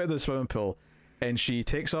 but they go to the swimming pool and she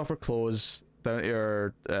takes off her clothes down to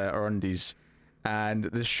her undies, and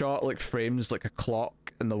the shot like frames like a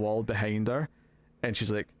clock in the wall behind her, and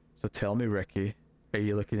she's like, so tell me, Ricky, are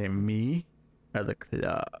you looking at me or the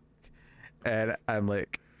clock? And I'm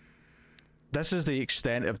like, this is the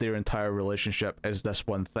extent of their entire relationship, is this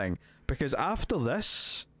one thing. Because after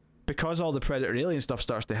this, because all the Predator alien stuff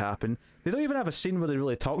starts to happen, they don't even have a scene where they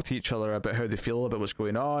really talk to each other about how they feel about what's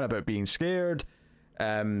going on, about being scared.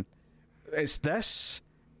 It's this,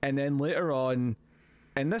 and then later on,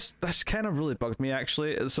 and this kind of really bugged me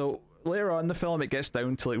actually. So later on in the film, it gets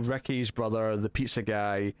down to like Ricky's brother, the pizza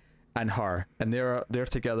guy, and her, and they're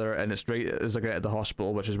together, and it's right as they get to the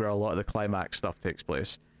hospital, which is where a lot of the climax stuff takes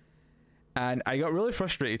place. And I got really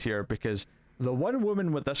frustrated here because the one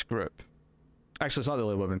woman with this group, actually it's not the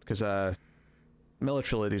only woman, because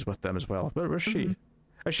military lady's with them as well. Where's she?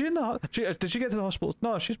 Mm-hmm. Is she in the? Did she get to the hospital?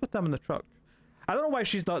 No, she's with them in the truck. I don't know why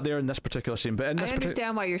she's not there in this particular scene, but in this I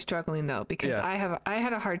understand why you're struggling though, because Yeah. I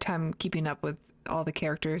had a hard time keeping up with all the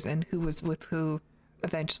characters and who was with who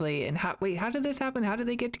eventually, and how did this happen? How did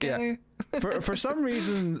they get together? for some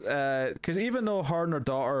reason, because even though her and her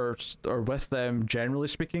daughter are with them, generally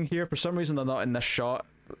speaking here, for some reason they're not in this shot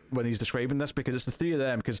when he's describing this, because it's the three of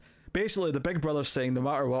them, because basically the big brother's saying no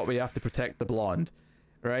matter what we have to protect the blonde,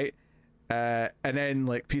 right? And then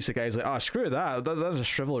like pizza guy's like, screw that is a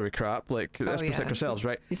chivalry crap, like let's protect ourselves,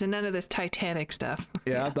 right? He said none of this Titanic stuff.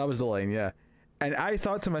 Yeah, that was the line. Yeah. And I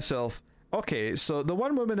thought to myself, okay, so the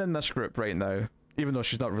one woman in this group right now, even though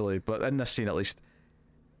she's not really, but in this scene at least,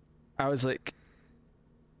 I was like,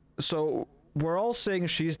 so we're all saying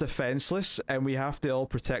she's defenseless and we have to all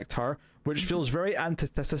protect her, which feels very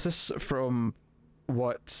antithesis from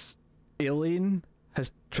what Alien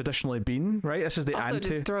has traditionally been, right? This is the Also,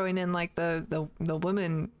 just throwing in like the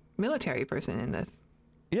woman military person in this.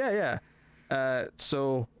 Yeah.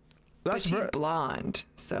 So that's but she's blonde,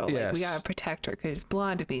 so like, we gotta protect her because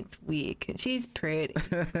blonde means weak, and she's pretty.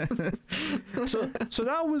 so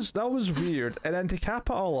that was weird. And then to cap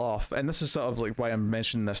it all off, and this is sort of like why I'm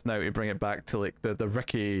mentioning this now, to bring it back to like the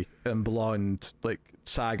Ricky and blonde like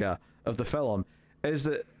saga of the film, is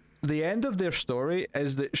that the end of their story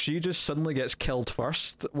is that she just suddenly gets killed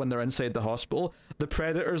first when they're inside the hospital. The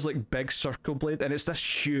Predator's like big circle blade, and it's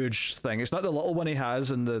this huge thing. It's not the little one he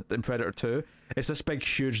has in Predator 2. It's this big,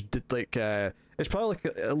 huge, like it's probably like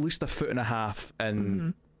at least 1.5 feet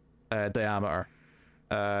in diameter.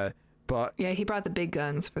 But yeah, he brought the big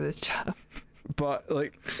guns for this job. But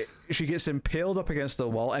like, she gets impaled up against the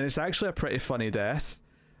wall, and it's actually a pretty funny death.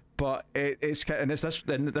 But this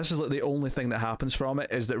is like the only thing that happens from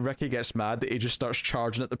it, is that Ricky gets mad that he just starts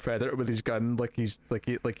charging at the Predator with his gun like he's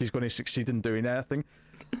going to succeed in doing anything.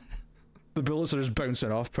 The bullets are just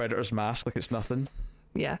bouncing off Predator's mask like it's nothing.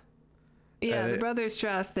 Yeah, the brothers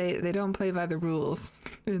Strauss, they don't play by the rules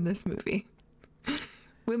in this movie.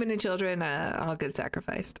 Women and children all get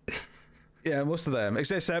sacrificed. Yeah, most of them,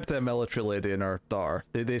 except the military lady and her daughter,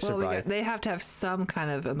 they survive. They have to have some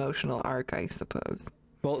kind of emotional arc, I suppose.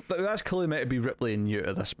 Well, that's clearly meant to be Ripley and Newt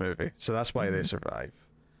of this movie, so that's why they survive.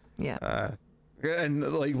 Yeah.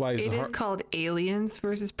 And likewise, it is called Aliens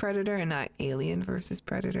versus Predator and not Alien versus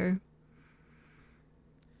Predator.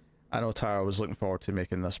 I know Tara was looking forward to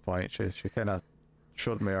making this point. She kind of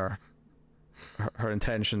showed me her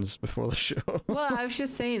intentions before the show. Well, I was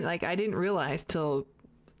just saying, like, I didn't realize till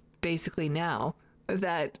basically now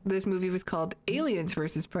that this movie was called Aliens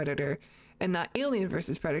versus Predator and not Alien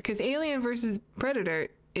versus Predator, because Alien versus Predator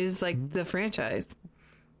is like the franchise.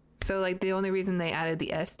 So like the only reason they added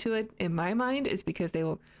the S to it in my mind is because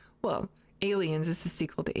well, Aliens is the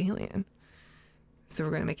sequel to Alien. So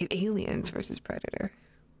we're going to make it Aliens versus Predator.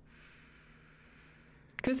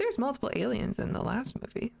 Because there's multiple aliens in the last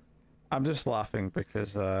movie. I'm just laughing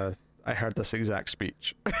because I heard this exact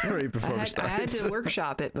speech right before we started. I had to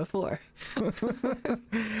workshop it before.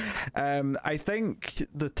 I think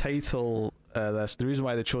the title, the reason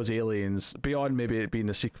why they chose Aliens, beyond maybe it being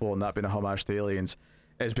the sequel and that being a homage to Aliens,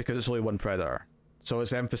 is because it's only one Predator. So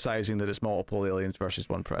it's emphasizing that it's multiple aliens versus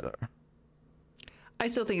one Predator. I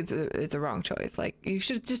still think it's a wrong choice. Like, you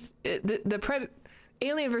should just...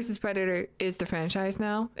 Alien versus Predator is the franchise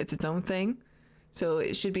now. It's its own thing. So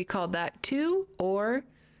it should be called that too, or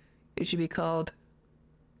it should be called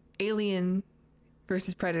Alien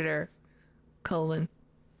versus Predator, Requiem.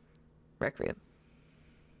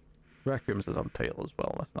 Requiem's a dumb title as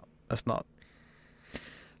well. That's not... I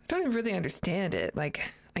don't even really understand it.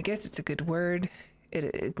 Like, I guess it's a good word.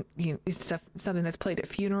 It's something that's played at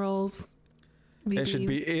funerals. Maybe, it should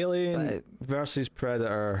be Alien versus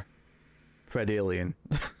Predator, Predalien.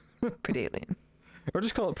 Predalien. Or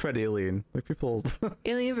just call it Predalien. Like people...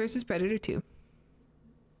 Alien versus Predator 2.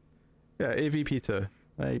 Yeah, AVP2.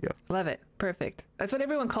 There you go. Love it. Perfect. That's what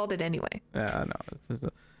everyone called it anyway. Yeah, I know.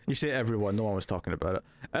 You say everyone, no one was talking about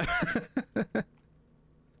it.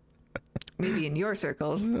 Maybe in your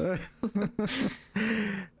circles. Yeah,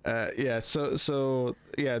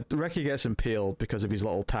 Ricky gets impaled because of his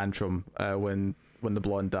little tantrum when the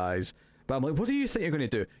blonde dies. But I'm like, what do you think you're going to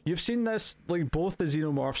do? You've seen this, like, both the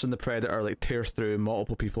xenomorphs and the Predator, like, tear through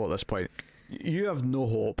multiple people at this point. You have no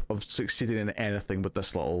hope of succeeding in anything with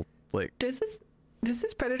this little, like... Does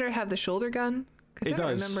this Predator have the shoulder gun? Because I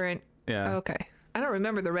don't remember it. Yeah. Oh, okay. I don't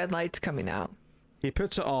remember the red lights coming out. He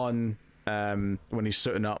puts it on when he's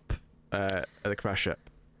suiting up at the crash ship.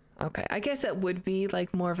 Okay. I guess that would be,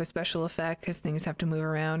 like, more of a special effect because things have to move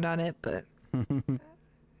around on it, but...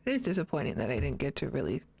 It is disappointing that I didn't get to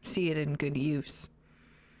really see it in good use.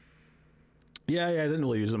 Yeah, I didn't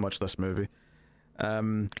really use it much this movie.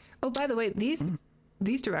 Oh, by the way, these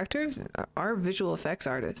directors are visual effects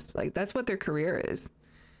artists. Like, that's what their career is.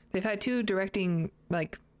 They've had 2 directing,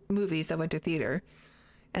 like, movies that went to theater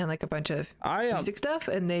and, like, a bunch of music stuff,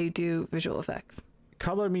 and they do visual effects.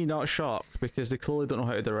 Color me not shocked, because they clearly don't know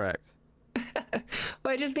how to direct.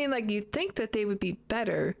 Well, I just mean, like, you'd think that they would be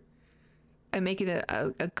better and make it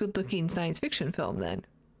a good-looking science fiction film then.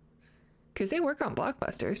 Because they work on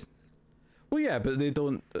blockbusters. Well, yeah, but they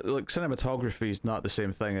don't... Like, cinematography is not the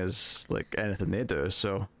same thing as, like, anything they do,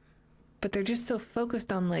 so... But they're just so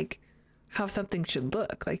focused on, like, how something should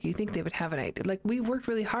look. Like, you think they would have an idea. Like, we worked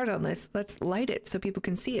really hard on this. Let's light it so people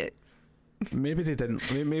can see it. Maybe they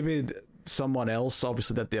didn't. Maybe someone else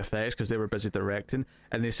obviously did the effects because they were busy directing,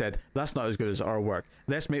 and they said, that's not as good as our work.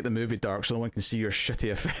 Let's make the movie dark so no one can see your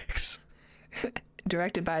shitty effects.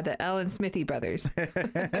 Directed by the Alan Smithy brothers.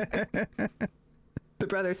 The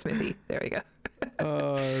brother Smithy. There we go.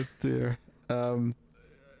 Oh dear.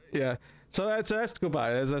 Yeah. So let's go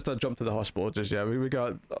back. Let's not jump to the hospital just yet. We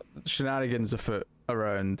got shenanigans afoot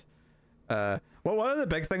around. Well, one of the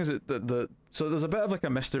big things so there's a bit of like a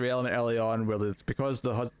mystery element early on where because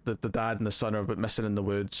the dad and the son are a bit missing in the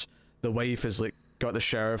woods. The wife has like got the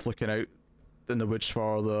sheriff looking out in the woods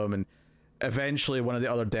for them, and eventually one of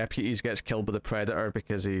the other deputies gets killed by the Predator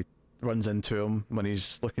because he runs into him when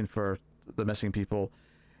he's looking for the missing people.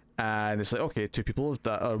 And it's like, okay, 2 people have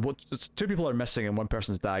died. 2 people are missing and one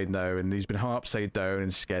person's died now, and he's been hung upside down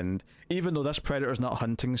and skinned. Even though this Predator's not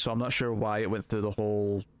hunting, so I'm not sure why it went through the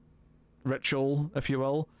whole ritual, if you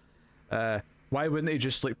will. Why wouldn't he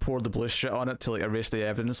just like pour the blue shit on it to like erase the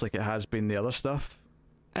evidence like it has been the other stuff?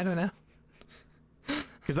 I don't know.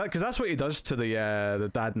 Because that's what he does to the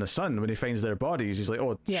dad and the son when he finds their bodies. He's like,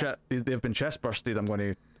 oh shit, they've been chest bursted. I'm going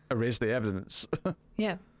to erase the evidence.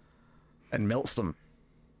 Yeah. And melts them.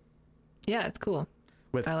 Yeah, it's cool.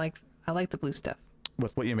 I like the blue stuff.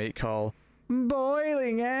 With what you might call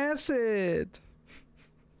boiling acid.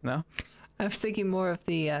 No? I was thinking more of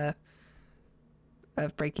the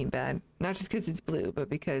of Breaking Bad, not just because it's blue, but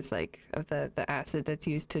because like of the acid that's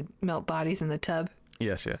used to melt bodies in the tub.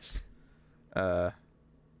 Yes.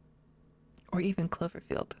 Or even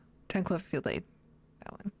Cloverfield. 10 Cloverfield Lane.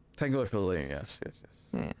 That one. 10 Cloverfield Lane, yes.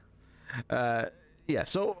 Yeah. Yeah,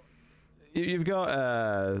 so you've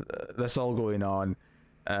got this all going on.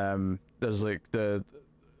 There's like the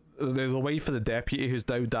wife of the deputy who's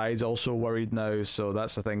now died is also worried now, so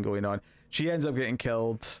that's the thing going on. She ends up getting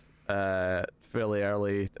killed fairly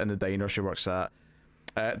early in the diner she works at.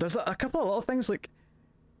 There's a couple of little things like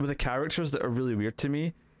with the characters that are really weird to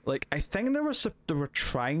me. Like, I think they were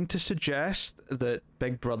trying to suggest that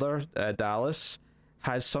Big Brother Dallas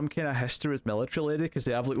has some kind of history with military lady, because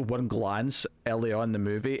they have like one glance early on in the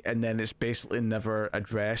movie, and then it's basically never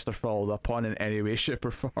addressed or followed up on in any way, shape, or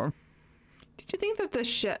form. Did you think that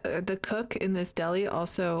the cook in this deli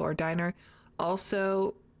also, or diner,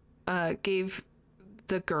 also gave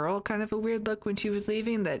the girl kind of a weird look when she was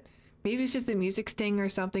leaving? That maybe it's just a music sting or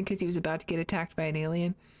something, because he was about to get attacked by an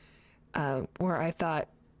alien. Where I thought,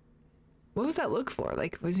 what was that look for?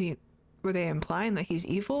 Like, were they implying that he's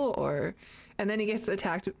evil, or? And then he gets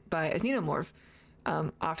attacked by a xenomorph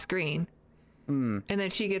off screen, and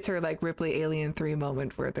then she gets her like Ripley Alien 3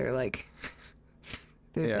 moment where they're like,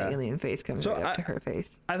 there's an alien face coming right up to her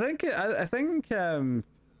face. I think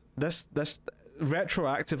this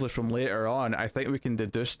retroactively from later on, I think we can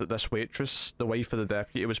deduce that this waitress, the wife of the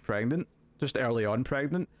deputy, was pregnant, just early on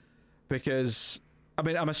pregnant, because I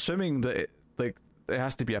mean, I'm assuming that it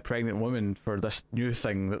has to be a pregnant woman for this new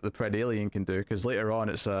thing that the Pred Alien can do, because later on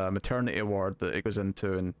it's a maternity ward that it goes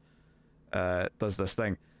into and does this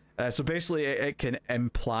thing. So basically it can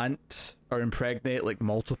implant or impregnate like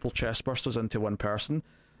multiple chestbursters into one person.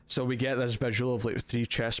 So we get this visual of like 3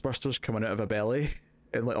 chestbursters coming out of a belly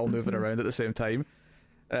and like all moving around at the same time.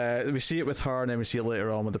 We see it with her, and then we see it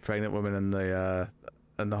later on with the pregnant woman in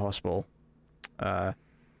the hospital. Yeah,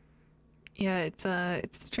 it's a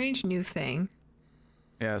strange new thing.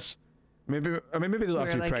 Yes. Maybe they'll have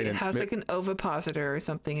to be like pregnant. It has like an ovipositor or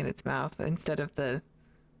something in its mouth instead of the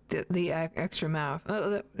extra mouth.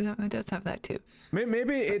 Oh, it does have that too.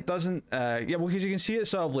 Maybe it doesn't. Well, because you can see it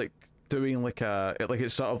sort of like doing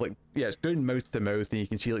it's sort of like, it's doing mouth to mouth, and you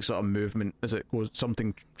can see like sort of movement as it goes.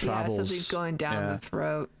 Something travels. Yeah, something's going down the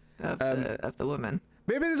throat of the woman.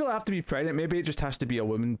 Maybe they don't have to be pregnant. Maybe it just has to be a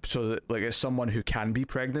woman, so that like it's someone who can be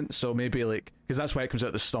pregnant. So maybe like, because that's why it comes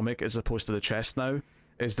out the stomach as opposed to the chest now,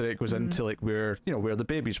 is that it goes into like where the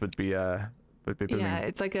babies would be booming. Yeah,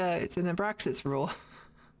 it's an Abraxas rule.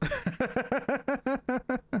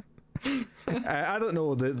 I don't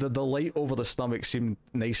know, the light over the stomach seemed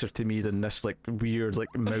nicer to me than this like weird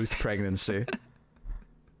like mouth pregnancy.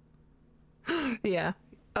 Yeah.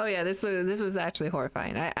 Oh yeah, this was actually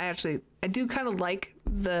horrifying. I do kind of like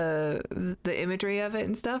the imagery of it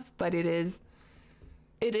and stuff, but it is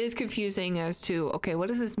confusing as to, okay, what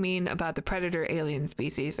does this mean about the predator alien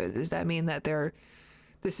species? Does that mean that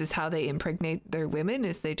this is how they impregnate their women,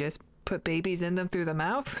 is they just put babies in them through the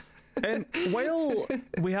mouth? And while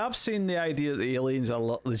we have seen the idea that the aliens the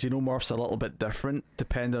xenomorphs are a little bit different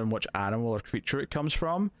depending on which animal or creature it comes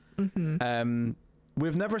from,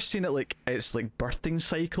 we've never seen it like its like birthing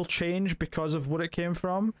cycle change because of what it came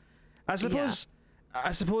from. I suppose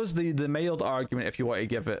the mild argument, if you want to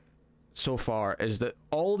give it so far, is that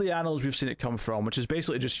all the animals we've seen it come from, which is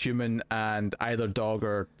basically just human and either dog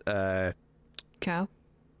or cow.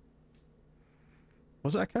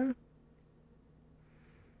 Was it a cow?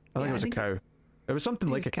 I think it was a cow. It was something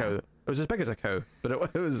like a cow. It was as big as a cow, but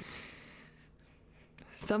it was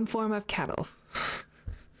some form of cattle.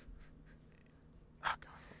 Oh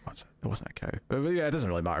god, it wasn't a cow. Yeah, it doesn't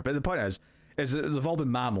really matter. But the point is that they've all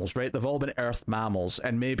been mammals, right? They've all been earth mammals,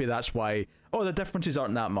 and maybe that's why the differences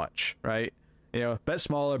aren't that much, right? A bit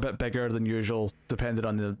smaller, a bit bigger than usual, depending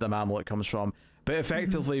on the mammal it comes from. But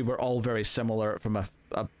effectively, we're all very similar from a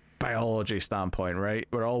biology standpoint, right?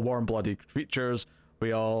 We're all warm-blooded creatures.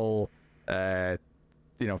 We all, we're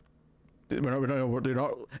not.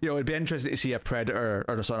 It'd be interesting to see a predator,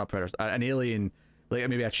 or sorry, not predator, an alien, like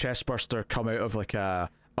maybe a chestburster come out of like a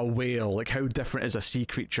whale. Like, how different is a sea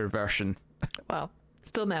creature version? Well,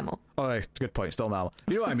 still mammal. Oh, right, good point. Still mammal.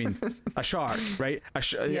 You know what I mean? A shark, right?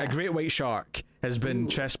 A great white shark has been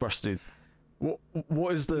chestbursted.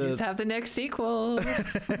 What is the? We just have the next sequel.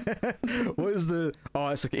 What is the? Oh,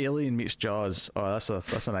 it's like Alien meets Jaws. Oh,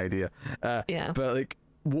 that's an idea. Yeah. But like,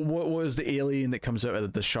 what is the alien that comes out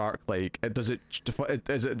of the shark like? Is it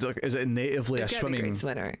natively it's a swimming? Be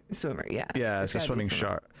a great swimmer? Yeah. Yeah, it's a swimming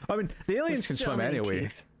shark. I mean, the aliens can swim anyway.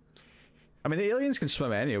 Teeth. I mean, the aliens can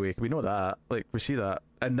swim anyway. We know that. Like, we see that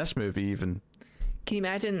in this movie even. Can you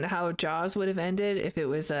imagine how Jaws would have ended if it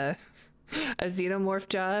was a xenomorph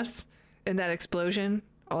Jaws? In that explosion,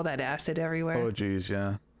 all that acid everywhere. Oh, geez,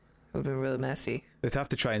 yeah. It would have been really messy. They'd have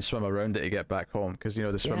to try and swim around it to get back home, because,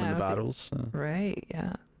 they swim in the barrels. So. Right,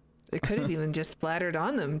 yeah. It could have even just splattered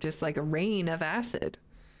on them, just like a rain of acid.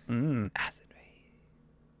 Acid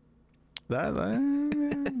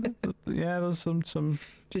rain. Yeah, there's some...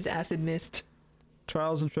 Just acid mist.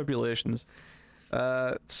 Trials and tribulations.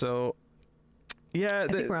 So, yeah.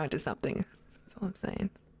 I think we're onto something. That's all I'm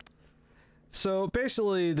saying. So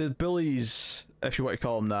basically, the bullies, if you want to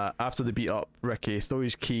call them that, after they beat up Ricky, throw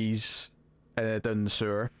his keys down the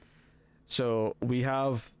sewer. So we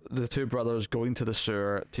have the two brothers going to the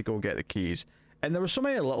sewer to go get the keys. And there were so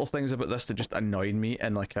many little things about this that just annoyed me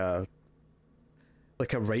in like a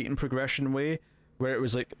writing progression way, where it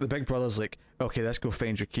was like the big brother's like, okay, let's go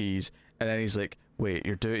find your keys, and then he's like, wait,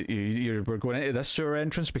 we're going into this sewer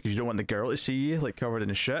entrance because you don't want the girl to see you like covered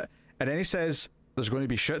in shit, and then he says there's going to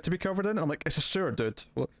be shit to be covered in. I'm like, it's a sewer, dude.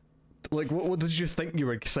 What did you think you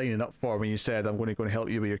were signing up for when you said I'm going to help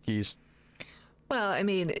you with your keys? Well, I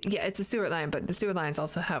mean, yeah, it's a sewer line, but the sewer lines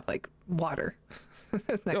also have like water.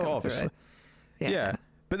 that comes obviously. Through it. Yeah.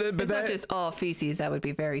 But it's not just all feces. That would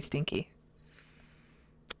be very stinky.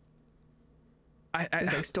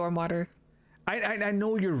 There's like stormwater. I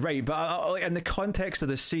know you're right, but in the context of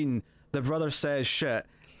the scene, the brother says shit,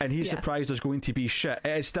 and he's surprised there's going to be shit.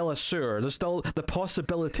 It is still a sewer. There's still the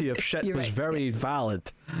possibility of shit was right. Very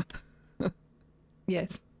valid.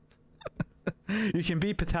 Yes. You can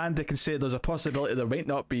be pedantic and say there's a possibility there might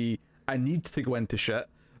not be a need to go into shit,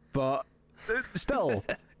 but still,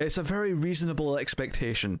 it's a very reasonable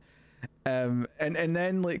expectation. And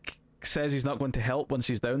then like says he's not going to help once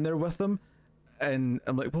he's down there with them. And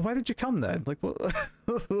I'm like, well, why did you come then? Like, what?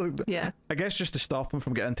 Yeah. I guess just to stop him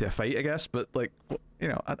from getting into a fight, I guess. But like, you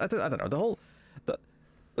know, I don't know.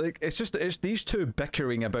 It's these two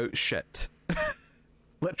bickering about shit.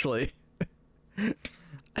 Literally.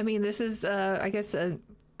 I mean, this is, I guess,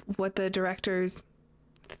 what the directors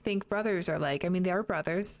think brothers are like. I mean, they are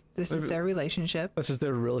brothers. This is their relationship. This is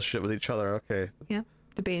their relationship with each other. Okay. Yeah.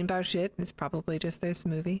 Debating about shit is probably just this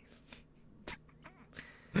movie.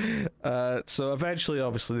 So eventually,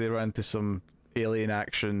 obviously, they run into some alien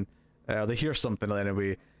action. They hear something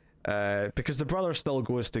anyway, because the brother still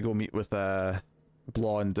goes to go meet with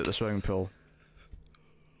Blonde at the swimming pool,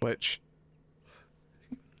 which,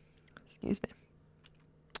 excuse me,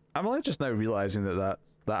 I'm only just now realizing that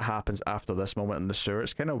happens after this moment in the sewer.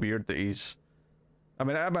 It's kind of weird that he's,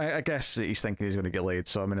 I guess that he's thinking he's going to get laid,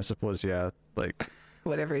 so I suppose, yeah, like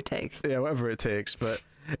whatever it takes. Yeah, whatever it takes, but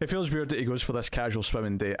it feels weird that he goes for this casual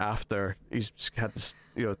swimming day after he's had this,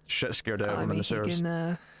 shit scared out of him in the sewers. He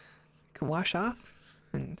can wash off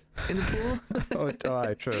in the pool.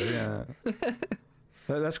 oh, true, yeah.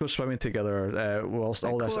 Let's go swimming together. Whilst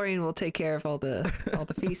all this chlorine will take care of all the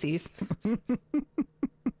feces.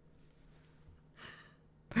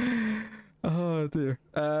 Oh dear.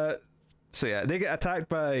 So yeah, they get attacked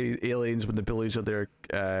by aliens when the bullies are there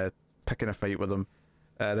picking a fight with them.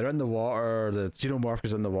 They're in the water, the xenomorph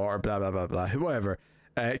is in the water, blah blah blah blah, whatever.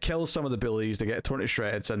 It kills some of the bullies, they get torn to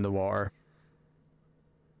shreds in the water.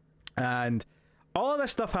 And all of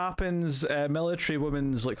this stuff happens. Military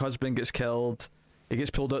woman's husband gets killed. He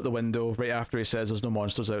gets pulled out the window right after he says there's no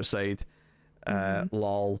monsters outside.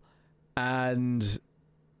 Lol. And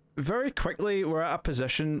very quickly we're at a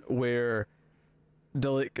position where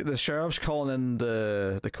the sheriff's calling in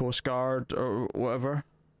the Coast Guard or whatever.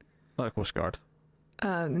 Not a Coast Guard.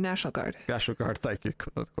 The National Guard. National Guard, thank you.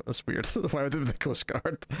 That's weird. Why would it be the Coast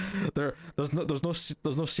Guard? There's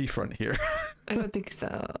no seafront here. I don't think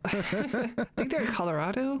so. I think they're in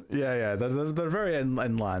Colorado. Yeah. They're very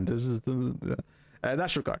inland. This is the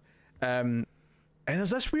National Guard. And there's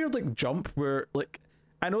this weird jump where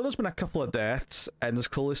I know there's been a couple of deaths and there's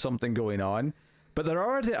clearly something going on, but they're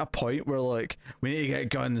already at a point where we need to get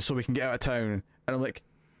guns so we can get out of town. And I'm like,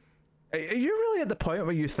 are you really at the point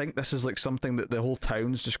where you think this is something that the whole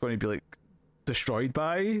town's just going to be destroyed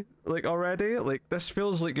by already? This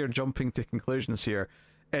feels like you're jumping to conclusions here.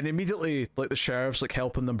 And immediately the sheriff's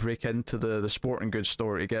helping them break into the sporting goods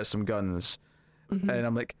store to get some guns. And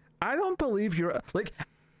I'm like, I don't believe you're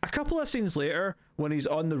a couple of scenes later when he's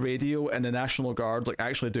on the radio and the National Guard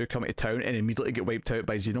actually do come into town and immediately get wiped out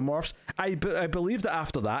by xenomorphs. I believe that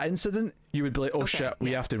after that incident you would be like, oh okay, shit,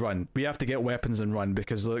 we have to run, we have to get weapons and run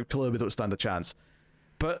because clearly we don't stand a chance.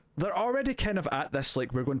 But they're already kind of at this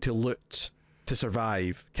we're going to loot to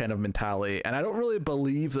survive kind of mentality, and I don't really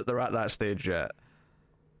believe that they're at that stage yet.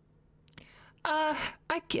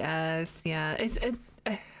 I guess, yeah.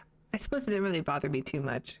 I suppose it didn't really bother me too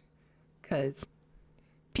much because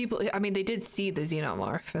people, they did see the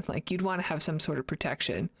xenomorph and you'd want to have some sort of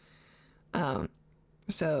protection.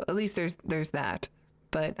 So at least there's that.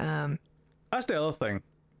 But that's the other thing.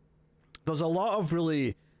 There's a lot of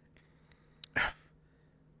really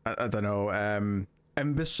I don't know,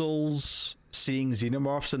 imbeciles seeing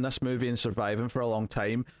xenomorphs in this movie and surviving for a long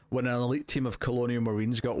time when an elite team of colonial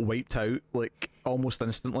marines got wiped out almost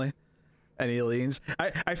instantly. And aliens,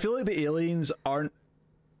 I feel like the aliens aren't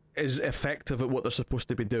as effective at what they're supposed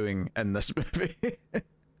to be doing in this movie.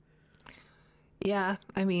 Yeah,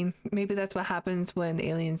 I mean, maybe that's what happens when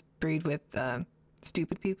aliens breed with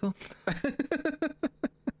stupid people.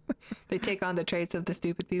 They take on the traits of the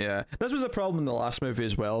stupid people. Yeah, this was a problem in the last movie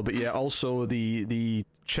as well. But yeah, also the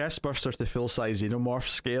chest burster to full size xenomorph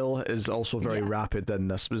scale is also very rapid in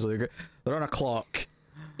this. It was like they're on a clock.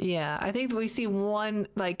 Yeah, I think we see one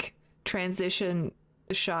like transition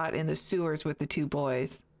shot in the sewers with the two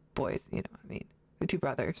boys, you know, I mean, the two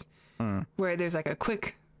brothers, where there's like a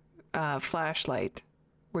quick flashlight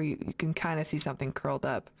where you can kind of see something curled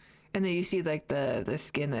up, and then you see like the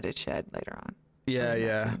skin that it shed later on.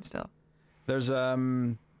 Yeah. Still, there's a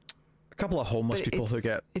couple of homeless people who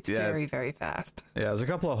get very, very fast. Yeah, there's a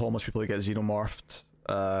couple of homeless people who get xenomorphed.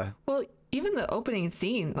 Well, even the opening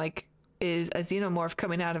scene like is a xenomorph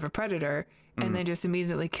coming out of a predator and then just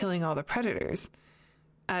immediately killing all the predators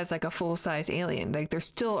as like a full-size alien. Like they're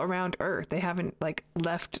still around Earth. They haven't like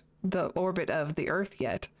left the orbit of the Earth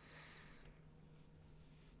yet.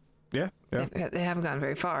 Yeah. They haven't gone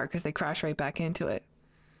very far because they crash right back into it.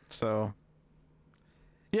 So,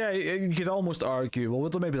 yeah, you could almost argue, well,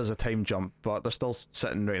 maybe there's a time jump, but they're still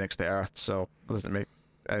sitting right next to Earth, so it doesn't make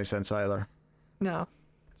any sense either. No.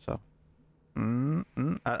 So, I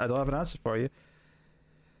don't have an answer for you.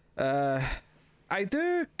 I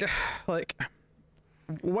do, like,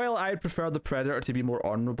 while I'd prefer the Predator to be more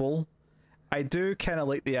honourable, I do kind of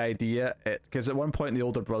like the idea, because at one point the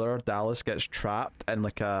older brother, Dallas, gets trapped in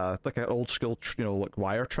like an old school, like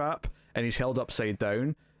wire trap, and he's held upside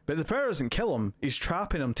down. But the Predator doesn't kill him. He's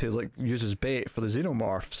trapping him to like use as bait for the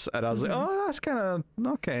xenomorphs. And I was like, oh, that's kind of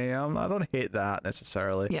okay. I don't hate that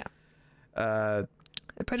necessarily. Yeah.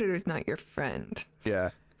 The Predator's not your friend. Yeah.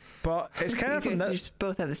 But it's kind of from you just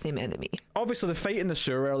both have the same enemy. Obviously, the fight in the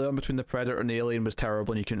sewer early on between the Predator and the alien was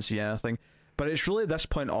terrible and you couldn't see anything. But it's really this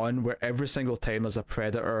point on where every single time there's a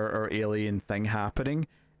Predator or alien thing happening,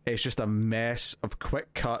 it's just a mess of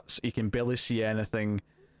quick cuts. You can barely see anything.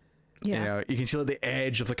 Yeah. You know, you can see like the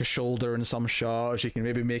edge of like a shoulder in some shots. You can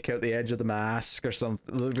maybe make out the edge of the mask or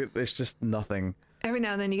something. It's just nothing. Every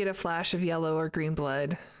now and then you get a flash of yellow or green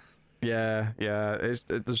blood. Yeah. There's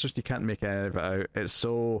just, you can't make any of it out. It's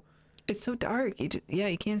so dark.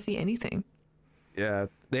 You can't see anything. Yeah,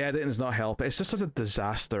 the editing is not helping. It's just such a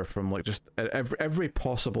disaster from like just every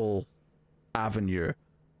possible avenue.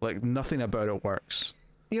 Like nothing about it works.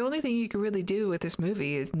 The only thing you can really do with this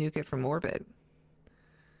movie is nuke it from orbit.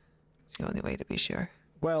 It's the only way to be sure.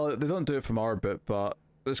 Well, they don't do it from orbit, but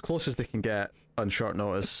as close as they can get on short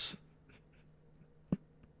notice.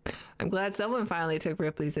 I'm glad someone finally took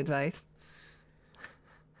Ripley's advice.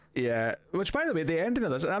 Yeah, which by the way, the ending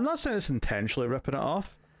of this, and I'm not saying it's intentionally ripping it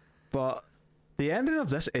off, but the ending of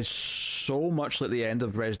this is so much like the end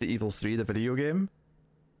of Resident Evil 3, the video game.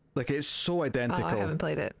 Like, it's so identical. Oh, I haven't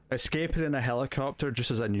played it. Escaping in a helicopter just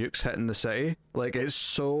as a nuke's hitting the city. Like, it's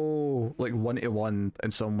so, like, 1-to-1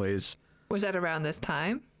 in some ways. Was that around this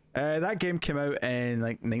time? That game came out in,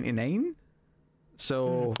 like, 99?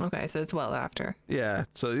 So... okay, so it's well after. Yeah,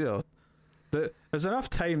 so, you know, there's enough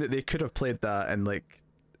time that they could have played that and, like,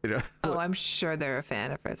 you know... Oh, I'm sure they're a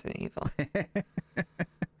fan of Resident Evil.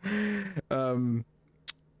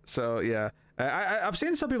 So yeah, I've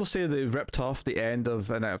seen some people say they ripped off the end of,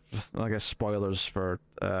 and I guess spoilers for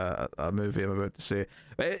a movie I'm about to say.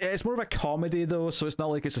 But it's more of a comedy though, so it's not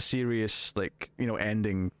like it's a serious, like, you know,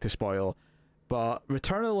 ending to spoil. But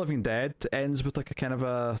Return of the Living Dead ends with like a kind of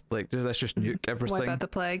a like let's just nuke everything. Wipe out the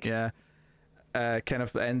plague. Yeah, kind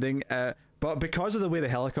of ending. But because of the way the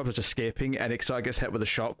helicopter's escaping and it sort of gets hit with a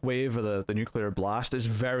shockwave or the nuclear blast, it's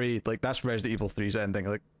very like that's Resident Evil 3's ending,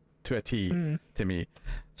 like to a T to me.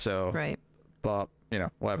 So right. But you know,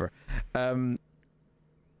 whatever.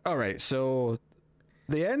 All right, so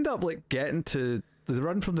they end up like getting to they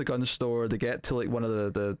run from the gun store. They get to like one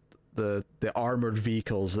of the armored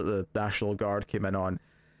vehicles that the National Guard came in on,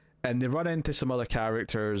 and they run into some other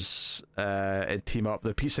characters and team up.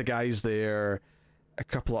 The pizza guy's there, a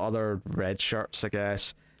couple of other red shirts, I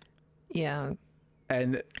guess. Yeah.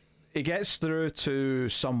 And it gets through to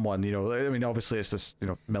someone, you know, I mean, obviously it's this, you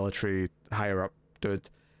know, military higher up dude.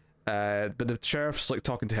 But the sheriff's like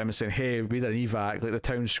talking to him and saying, hey, we did an evac, like the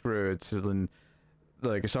town's screwed. And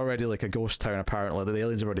like it's already like a ghost town apparently. The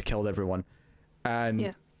aliens have already killed everyone.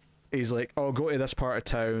 And he's like, oh, go to this part of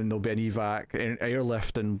town, there'll be an evac, an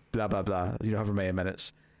airlift and blah, blah, blah, you know, however many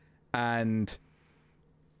minutes. And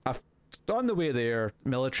on the way there,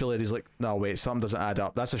 military lady's like, no, wait, something doesn't add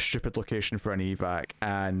up. That's a stupid location for an evac.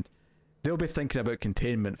 And they'll be thinking about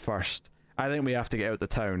containment first. I think we have to get out the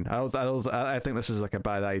town. I think this is like a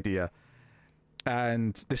bad idea.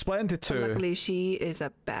 And they split into two. Luckily, she is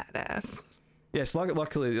a badass. Yes,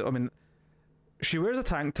 luckily, I mean, she wears a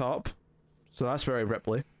tank top, So that's very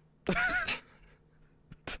Ripley.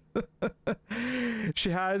 She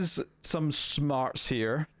has some smarts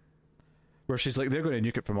here where she's like, they're going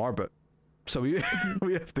to nuke it from orbit, so we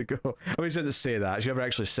we have to go. I mean, she doesn't say that. She never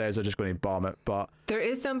actually says they're just going to bomb it, but there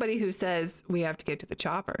is somebody who says we have to get to the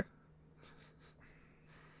chopper.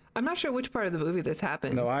 I'm not sure which part of the movie this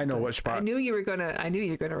happens. No, I know which part. I knew you were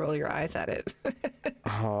gonna roll your eyes at it.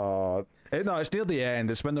 No, it's near the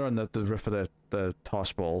end. It's when they're on the roof of the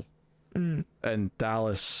hospital, and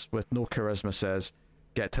Dallas, with no charisma, says,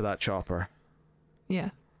 "Get to that chopper." Yeah.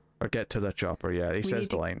 Or get to the chopper. Yeah, he says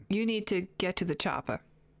the line. You need to get to the chopper.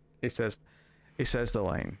 He says the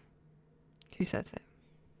line. He says it.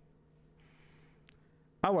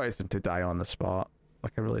 I wanted him to die on the spot.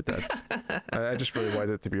 Like, I really did. I just really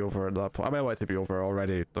wanted it to be over at that point. I mean, I wanted it to be over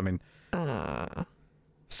already. I mean,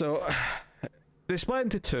 so they split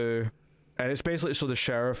into two, and it's basically so the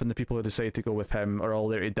sheriff and the people who decide to go with him are all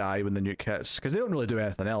there to die when the nuke hits, because they don't really do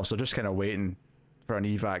anything else. They're just kind of waiting for an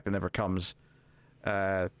evac that never comes.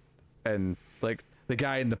 And like the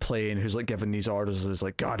guy in the plane who's like giving these orders is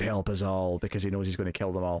like, God help us all, because he knows he's going to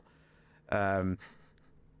kill them all.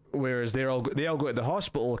 Whereas they all go to the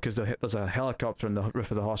hospital because there's a helicopter on the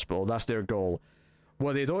roof of the hospital. That's their goal.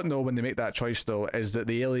 What they don't know when they make that choice, though, is that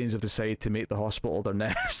the aliens have decided to make the hospital their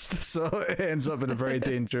nest. So it ends up in a very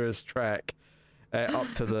dangerous trek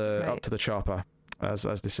up to the chopper, as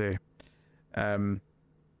they say.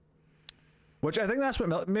 Which I think that's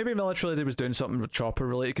what maybe Military Lady was doing something with chopper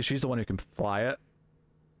related, because she's the one who can fly it.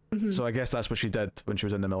 Mm-hmm. So I guess that's what she did when she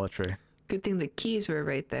was in the military. Good thing the keys were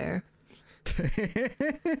right there.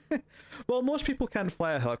 Well, most people can't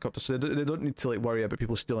fly a helicopter, so they don't need to like worry about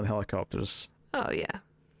people stealing helicopters. Oh yeah.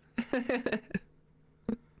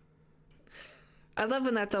 I love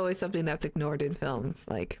when that's always something that's ignored in films.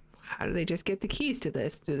 Like, how do they just get the keys to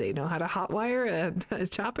this? Do they know how to hotwire a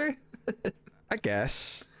chopper? I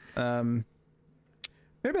guess.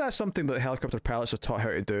 Maybe that's something that helicopter pilots are taught how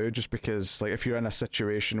to do, just because, like, if you're in a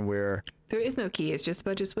situation where there is no key, it's just a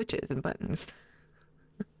bunch of switches and buttons.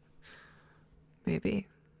 Maybe.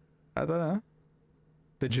 I don't know.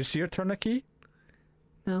 Did you see her turn a key?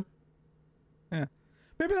 No. Yeah.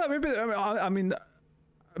 I mean,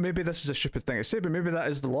 maybe this is a stupid thing to say, but maybe that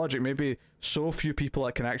is the logic. Maybe so few people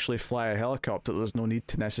that can actually fly a helicopter, there's no need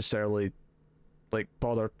to necessarily like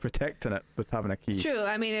bother protecting it with having a key. It's true.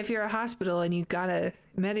 I mean, if you're a hospital and you gotta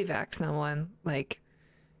medevac someone, like,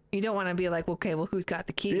 you don't want to be like, okay, well, who's got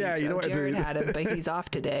the key? Yeah, you don't want Jared to be... had him, but he's off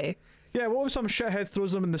today. Yeah, what if some shithead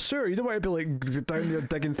throws them in the sewer? You don't want to be like down there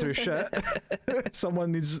digging through shit.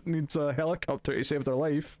 Someone needs a helicopter to save their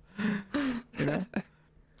life. You know?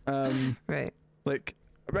 Right. Like,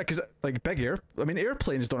 because like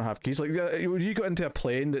airplanes don't have keys. Like, you go into a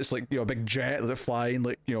plane that's like, you know, a big jet that's flying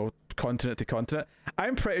like, you know, continent to continent.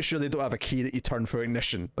 I'm pretty sure they don't have a key that you turn for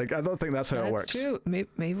ignition. Like, I don't think that's how it works. That's true.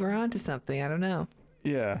 Maybe we're onto something. I don't know.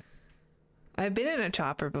 Yeah. I've been in a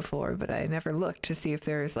chopper before, but I never looked to see if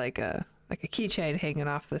there's like a keychain hanging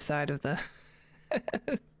off the side of the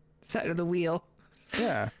side of the wheel.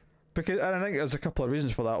 Yeah, because I think there's a couple of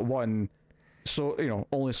reasons for that. One, so you know,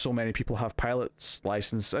 only so many people have pilot's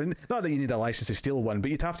license. I mean, not that you need a license to steal one,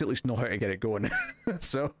 but you'd have to at least know how to get it going.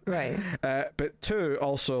 So right. But two,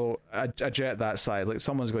 also a jet that size, like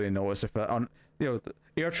someone's going to notice if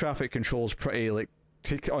air traffic control's pretty like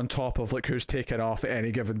on top of like who's taking off at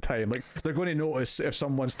any given time. Like, they're going to notice if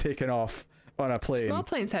someone's taking off on a plane. Small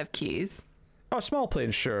planes have keys. Oh, small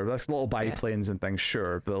planes, sure. That's little biplanes and things,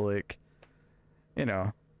 sure. But like, you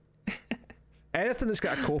know, anything that's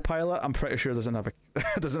got a co-pilot, I'm pretty sure doesn't have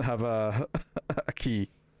a key.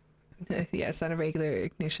 Yeah, it's not a regular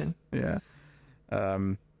ignition. Yeah.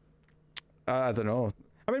 I don't know.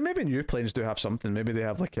 I mean, maybe new planes do have something. Maybe they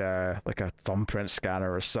have like a thumbprint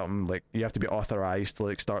scanner or something. Like, you have to be authorized to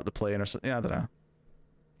like start the plane or something. Yeah, I don't know.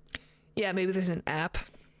 Yeah, maybe there's an app.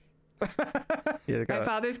 Yeah, my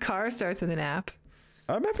father's car starts with an app.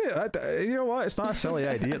 Maybe, you know what? It's not a silly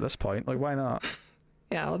idea at this point. Like, why not?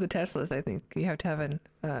 Yeah, all the Teslas, I think you have to have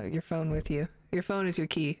your phone with you. Your phone is your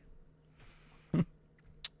key.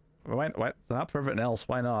 Why? It's an app for everything else.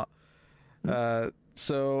 Why not?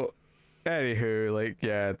 So, anywho, like,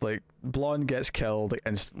 yeah, like, Blonde gets killed like,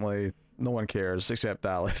 instantly. No one cares except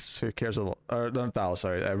Dallas, who cares a lot. Or not Dallas,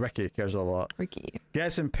 sorry. Ricky cares a lot. Ricky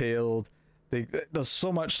gets impaled. There's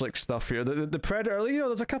so much like stuff here. The Predator, you know,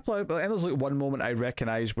 there's a couple of, and there's like one moment I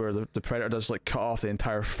recognize where the Predator does like cut off the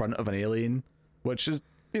entire front of an alien, which is,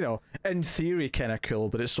 you know, in theory kind of cool,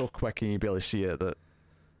 but it's so quick and you barely see it that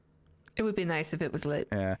it would be nice if it was lit.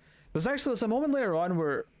 Yeah, there's a moment later on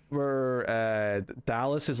where where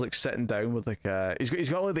Dallas is like sitting down with like he's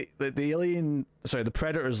got like the alien, sorry, the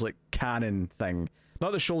Predator's like cannon thing,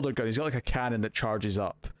 not the shoulder gun. He's got like a cannon that charges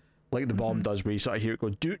up like the bomb does, where you sort of hear it go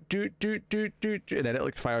doot doot doot doot doot, and then it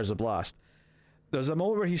like fires a blast. There's a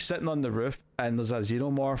moment where he's sitting on the roof and there's a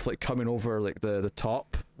xenomorph like coming over like the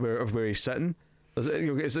top where he's sitting.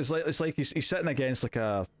 It's like he's sitting against like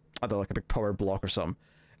a, I don't know, like a big power block or something,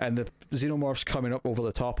 and the xenomorph's coming up over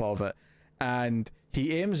the top of it, and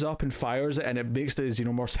he aims up and fires it, and it makes the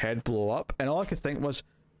xenomorph's head blow up. And all I could think was,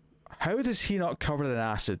 how does he not covered in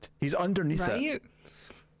acid? He's underneath it.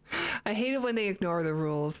 I hate it when they ignore the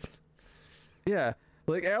rules. Yeah.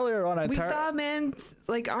 Like earlier on, we saw a man's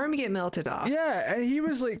like arm get melted off. Yeah, and he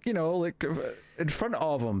was like, you know, like in front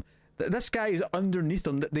of him. This guy is underneath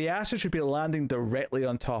him. The acid should be landing directly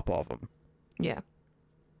on top of him. Yeah.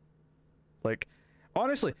 Like,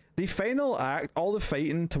 honestly, the final act, all the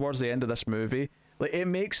fighting towards the end of this movie, like it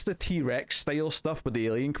makes the T-Rex style stuff with the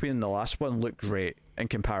Alien Queen in the last one look great in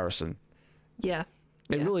comparison. Yeah.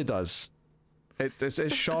 It really does.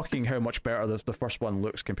 It's shocking how much better the first one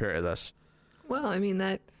looks compared to this. Well, I mean,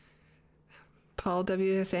 that Paul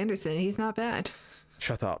W.S. Anderson, he's not bad.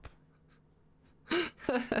 Shut up.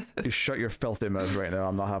 You shut your filthy mouth right now.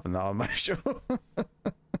 I'm not having that on my show.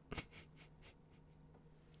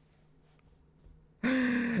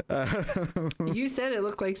 You said it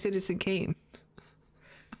looked like Citizen Kane.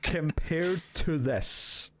 Compared to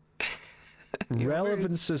this,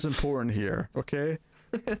 relevance is important here, okay?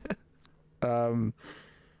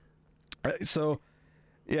 So,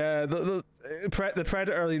 yeah, the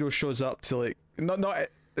Predator, you know, shows up to like not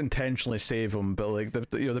intentionally save him, but like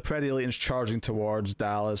the Predator alien's charging towards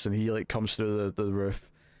Dallas, and he like comes through the roof,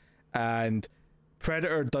 and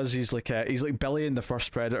Predator does he's like Billy in the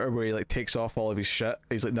first Predator, where he like takes off all of his shit.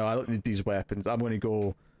 He's like, no, I don't need these weapons. I'm going to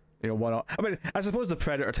go, you know, one. I mean, I suppose the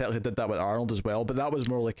Predator technically did that with Arnold as well, but that was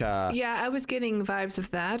more like a. Yeah, I was getting vibes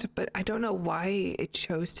of that, but I don't know why it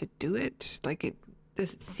chose to do it. Like, it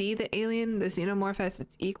does it see the alien, the xenomorph, as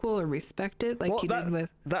its equal or respect it, like did with.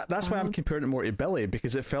 That's why I'm comparing it more to Billy,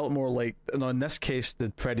 because it felt more like, you know, in this case the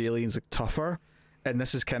Predator alien's like tougher, and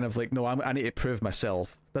this is kind of like, no, I need to prove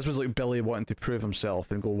myself. This was like Billy wanting to prove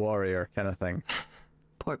himself and go warrior kind of thing.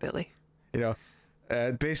 Poor Billy. You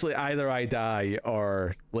know, basically either I die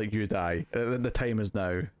or like you die. The time is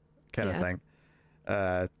now, kind of thing.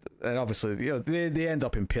 And obviously, you know, they end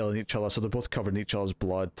up impaling each other, so they're both covered in each other's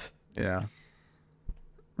blood. Yeah.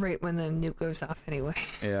 Right when the nuke goes off, anyway.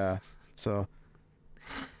 Yeah. So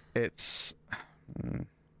it's.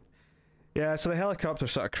 Yeah, so the helicopter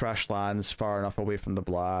sort of crash lands far enough away from the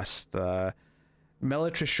blast.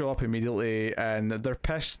 Military show up immediately, and they're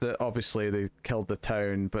pissed that obviously they killed the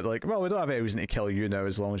town, but like, well, we don't have any reason to kill you now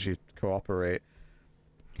as long as you cooperate.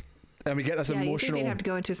 And we get this emotional. You think they'd have to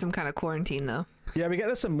go into some kind of quarantine, though. Yeah, we get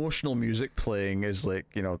this emotional music playing as, like,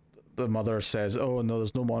 you know, the mother says, "Oh no,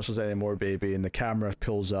 there's no monsters anymore, baby," and the camera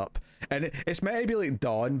pulls up, and it's meant to be like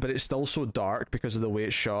dawn, but it's still so dark because of the way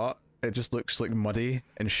it's shot. It just looks like muddy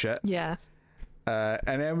and shit. Yeah.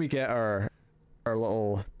 And then we get our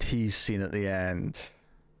little tease scene at the end.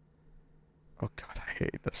 Oh god, I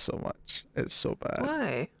hate this so much. It's so bad.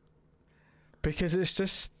 Why? Because it's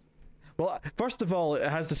just, well, first of all, it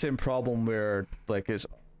has the same problem where like it's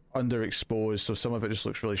underexposed, so some of it just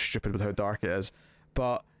looks really stupid with how dark it is.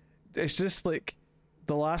 But it's just like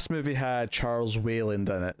the last movie had Charles Wayland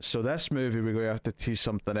in it, so this movie we're going to have to tease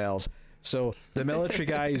something else. So the military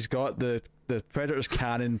guys got the Predator's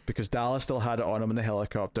cannon because Dallas still had it on him in the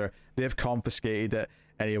helicopter. They've confiscated it,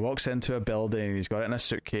 and he walks into a building and he's got it in a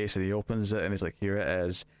suitcase, and he opens it and he's like, "Here it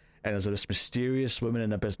is." And there's this mysterious woman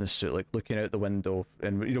in a business suit like looking out the window,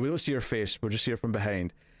 and you know, we don't see her face, we'll just see her from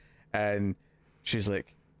behind, and she's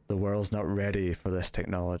like, "The world's not ready for this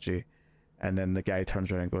technology." And then the guy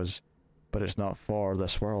turns around and goes, "But it's not for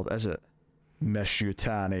this world, is it, Miss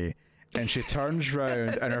Yutani?" And she turns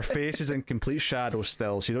round and her face is in complete shadow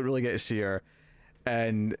still, so you don't really get to see her.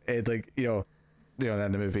 And it, like, you know,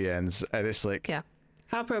 then the movie ends, and it's like, yeah,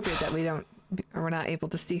 how appropriate that we're not able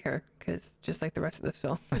to see her, because just like the rest of the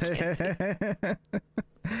film, we can't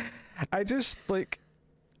see. I just like,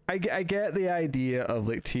 I get the idea of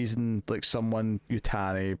like teasing like someone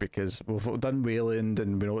Yutani because we've done Wayland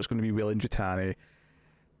and we know it's going to be Wayland Yutani,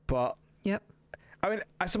 but yep. I mean,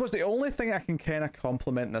 I suppose the only thing I can kind of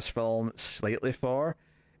compliment this film slightly for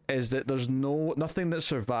is that there's nothing that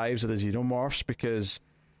survives of the xenomorphs, because,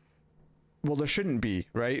 well, there shouldn't be,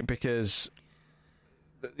 right? Because,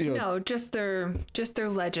 you know, no, just their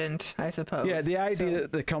legend, I suppose. Yeah, the idea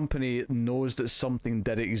that the company knows that something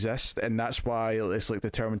did exist, and that's why it's like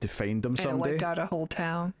determined to find them someday. And it wiped out a whole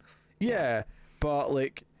town. Yeah, but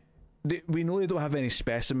like, we know they don't have any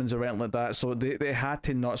specimens or anything like that, so they had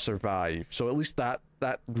to not survive. So at least that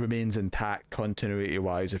remains intact continuity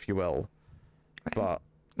wise, if you will. Right. But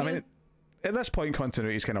I mean, at this point,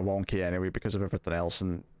 continuity is kind of wonky anyway because of everything else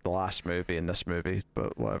in the last movie and this movie.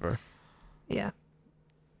 But whatever. Yeah.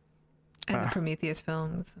 And the Prometheus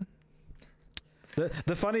films.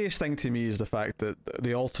 The funniest thing to me is the fact that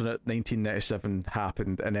the alternate 1997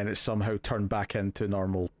 happened and then it somehow turned back into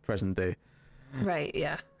normal present day. Right,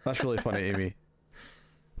 yeah. That's really funny to me.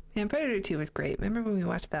 And Predator 2 was great. Remember when we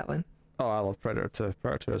watched that one? Oh, I love Predator 2.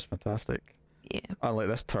 Predator 2 is fantastic. Yeah. Unlike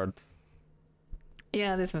this turd.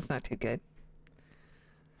 Yeah, this one's not too good.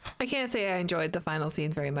 I can't say I enjoyed the final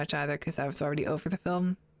scene very much either because I was already over the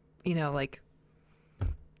film, like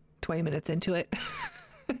 20 minutes into it.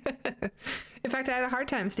 In fact, I had a hard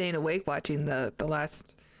time staying awake watching the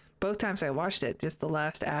last, both times I watched it, just the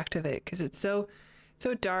last act of it, because it's so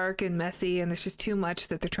dark and messy, and there's just too much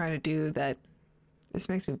that they're trying to do that just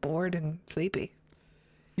makes me bored and sleepy.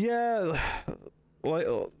 Yeah, like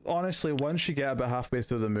honestly, once you get about halfway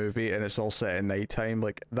through the movie and it's all set at nighttime,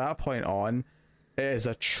 like that point on, it is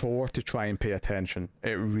a chore to try and pay attention.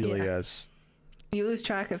 It really is. You lose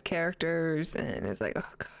track of characters, and it's like, oh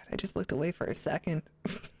god, I just looked away for a second.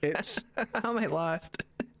 It's how am I lost?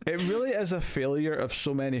 It really is a failure of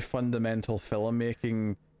so many fundamental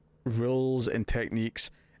filmmaking rules and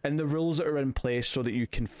techniques, and the rules that are in place so that you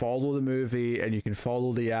can follow the movie and you can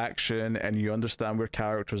follow the action and you understand where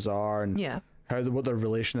characters are and what their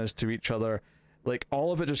relation is to each other. Like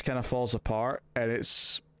all of it just kind of falls apart, and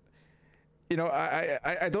it's.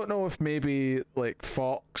 I don't know if maybe like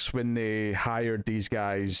Fox, when they hired these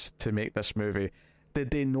guys to make this movie,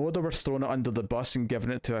 did they know they were throwing it under the bus and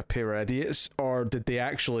giving it to a pair of idiots, or did they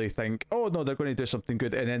actually think, oh no, they're going to do something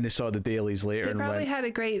good, and then they saw the dailies later They probably had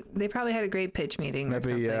a great pitch meeting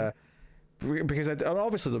maybe, or something. Because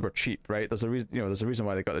obviously they were cheap, right? There's a reason, there's a reason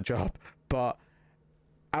why they got the job. But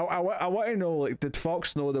I want to know, like, did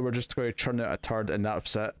Fox know they were just going to churn out a turd and that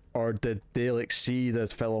upset, or did they like see the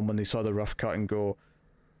film when they saw the rough cut and go,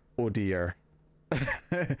 oh dear?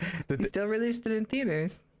 They still released it in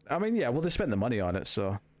theaters. I mean, yeah, well, they spent the money on it,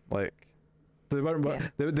 so like they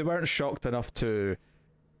weren't shocked enough to,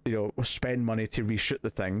 spend money to reshoot the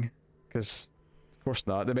thing, because of course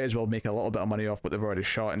not. They may as well make a little bit of money off what they've already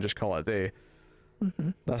shot and just call it a day. Mm-hmm.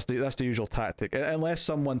 That's the usual tactic, unless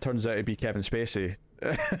someone turns out to be Kevin Spacey.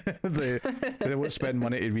 they won't spend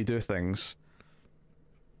money to redo things.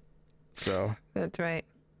 So that's right.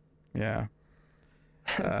 Yeah.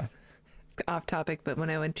 It's off topic, but when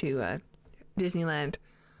I went to Disneyland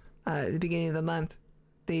at the beginning of the month,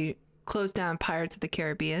 they closed down Pirates of the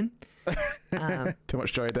Caribbean. Too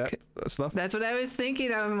much Johnny Depp stuff. That's what I was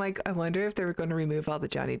thinking. I'm like, I wonder if they were going to remove all the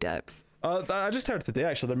Johnny Depps. I just heard today,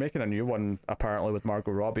 actually, they're making a new one, apparently, with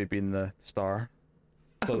Margot Robbie being the star.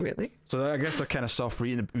 So, oh, really? So I guess they're kind of soft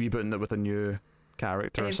rebooting it with a new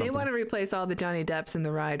character or if something. They want to replace all the Johnny Depps in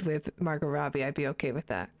the ride with Margot Robbie, I'd be okay with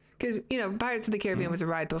that. Because, Pirates of the Caribbean was a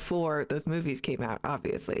ride before those movies came out,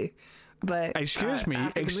 obviously. But excuse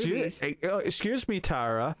me,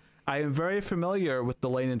 Tara. I am very familiar with the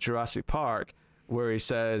line in Jurassic Park where he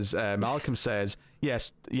says, Malcolm says,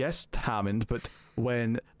 yes, Hammond, but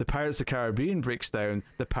when the Pirates of the Caribbean breaks down,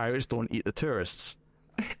 the pirates don't eat the tourists.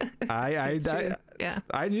 I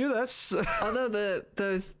knew this. Although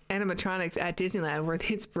those animatronics at Disneyland were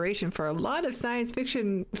the inspiration for a lot of science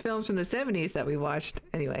fiction films from the 70s that we watched.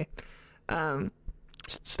 Anyway,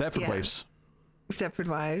 Stepford Wives. Stepford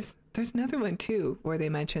Wives. There's another one too where they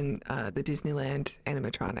mention the Disneyland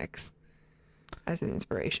animatronics as an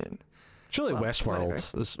inspiration. Surely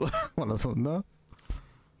Westworld is one of them, no?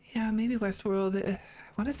 Yeah, maybe Westworld. I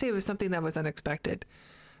want to say it was something that was unexpected.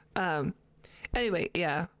 Anyway,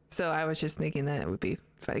 yeah. So I was just thinking that it would be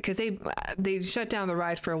funny because they shut down the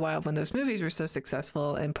ride for a while when those movies were so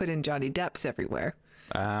successful and put in Johnny Depp's everywhere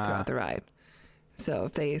throughout the ride. So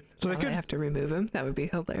if they have to remove him, that would be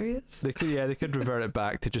hilarious. They could revert it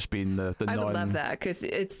back to just being the I would love that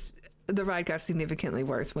because the ride got significantly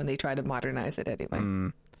worse when they tried to modernize it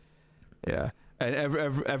anyway. Yeah. And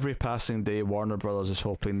every passing day, Warner Brothers is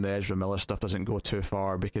hoping the Ezra Miller stuff doesn't go too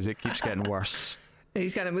far because it keeps getting worse.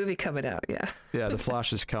 He's got a movie coming out, yeah. Yeah, The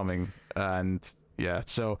Flash is coming, and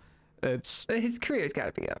so it's... His career's got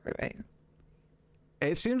to be over, right?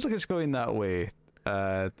 It seems like it's going that way,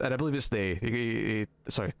 and I believe it's they.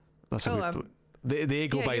 Sorry. They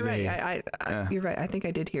go by they. Right. You're right. I think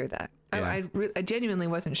I did hear that. Yeah. I genuinely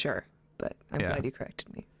wasn't sure, but I'm glad you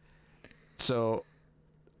corrected me. So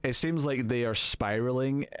it seems like they are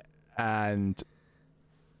spiraling, and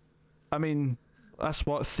I mean... that's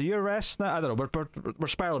what theorists now. I don't know. We're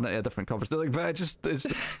spiraling into a different conversation. Like, but it's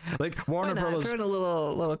like Warner Brothers. Throwing a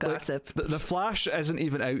little gossip. Like, the Flash isn't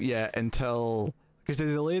even out yet until, because they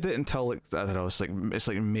delayed it until, like, I don't know. It's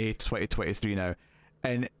like May 2023 now,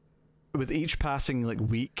 and with each passing like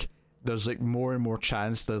week, there's like more and more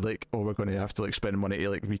chance that like, oh, we're going to have to like spend money to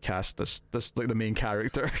like recast this like the main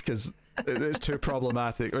character because it's too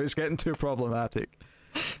problematic, or it's getting too problematic.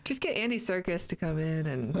 Just get Andy Serkis to come in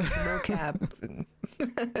and mocap and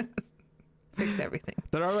fix everything.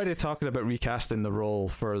 They're already talking about recasting the role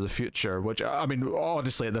for the future, which, I mean,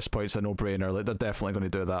 honestly at this point it's a no-brainer. Like, they're definitely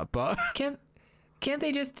going to do that. But can't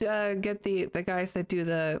they just get the guys that do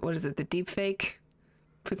the, what is it, the deep fake?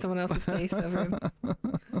 Put someone else's face over him.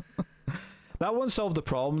 That one solved the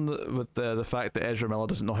problem with the fact that Ezra Miller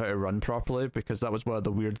doesn't know how to run properly, because that was one of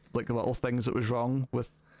the weird like little things that was wrong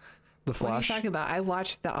with the Flash. What are you talking about? I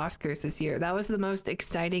watched the Oscars this year. That was the most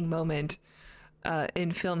exciting moment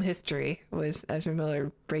in film history, was Ezra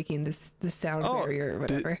Miller breaking the sound barrier or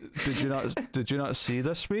whatever. Did you not see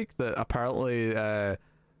this week that apparently there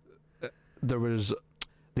was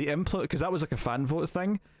the because that was like a fan vote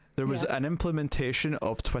thing. There was an implementation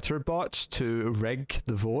of Twitter bots to rig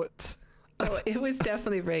the vote. Oh, it was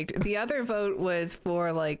definitely rigged. The other vote was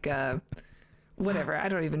for like whatever. I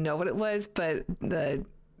don't even know what it was, but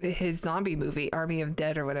his zombie movie, Army of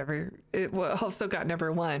Dead or whatever, it also got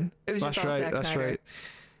 #1. It was just all Zack Snyder. Right.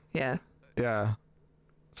 Yeah. Yeah.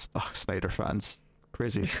 Snyder fans.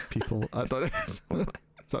 Crazy people. I thought it's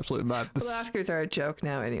absolutely mad. Well, the Oscars are a joke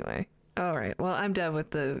now anyway. All right. Well, I'm done with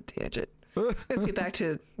the tangent. Let's get back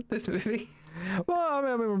to this movie. Well, I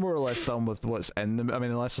mean, we're more or less done with what's in them. I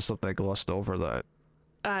mean, unless there's something I glossed over that.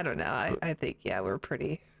 I don't know. I think, we're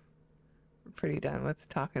pretty done with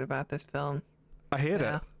talking about this film. I hate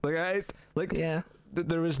it.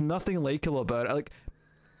 There is nothing likable about it. Like,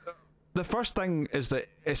 the first thing is that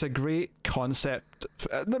it's a great concept.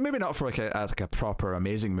 Maybe not for like a proper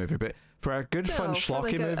amazing movie, but for a good fun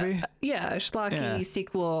schlocky movie. A schlocky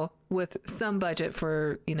sequel with some budget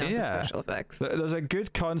for the special effects. There's a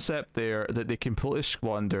good concept there that they completely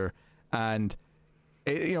squander, and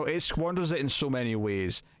it squanders it in so many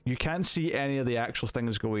ways. You can't see any of the actual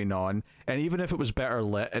things going on, and even if it was better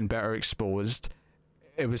lit and better exposed,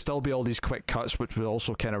 it would still be all these quick cuts, which would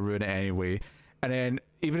also kind of ruin it anyway. And then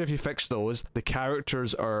even if you fix those, the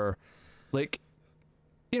characters are like,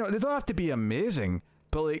 they don't have to be amazing,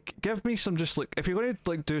 but like, give me some, just like, if you're going to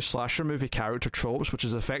like do slasher movie character tropes, which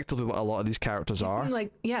is effectively what a lot of these characters are,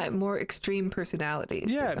 like more extreme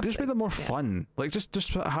personalities. Yeah, just make them more fun. Like just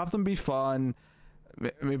have them be fun.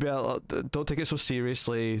 Maybe don't take it so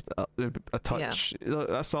seriously. A touch.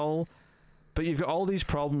 That's all. But you've got all these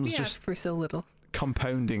problems just for so little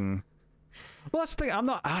compounding. Well, that's the thing. I'm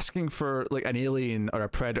not asking for like an Alien or a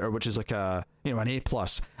Predator, which is like an A+.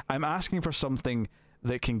 I'm asking for something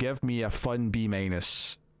that can give me a fun B-.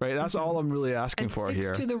 Right? That's all I'm really asking for here.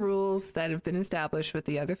 Sticks to the rules that have been established with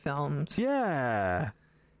the other films. Yeah.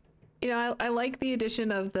 I like the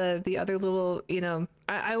addition of the other little,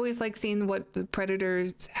 I always like seeing what the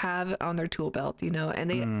Predators have on their tool belt,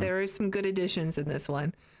 and there is some good additions in this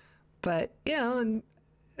one. But,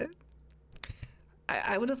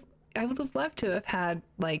 I would have loved to have had,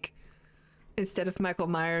 like, instead of Michael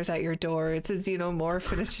Myers at your door, it's a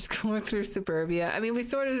xenomorph and it's just going through suburbia. I mean,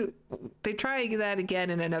 they try that again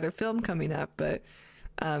in another film coming up, but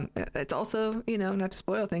it's also, not to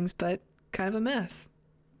spoil things, but kind of a mess.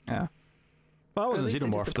 Yeah. Well, that wasn't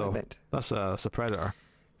Xenomorph, though. That's a Predator.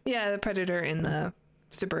 Yeah, the Predator in the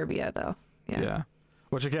suburbia, though. Yeah.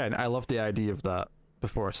 Which, again, I loved the idea of that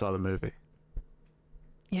before I saw the movie.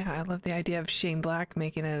 Yeah, I love the idea of Shane Black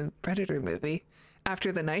making a Predator movie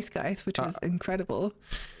after The Nice Guys, which was incredible.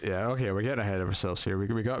 Yeah, okay, we're getting ahead of ourselves here.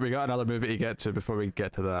 We got another movie to get to before we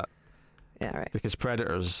get to that. Yeah, right. Because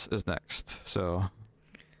Predators is next, so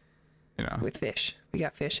with fish, we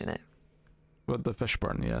got fish in it. With the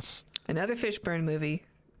Fishburne, yes. Another Fishburne movie.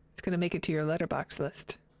 It's gonna make it to your letterbox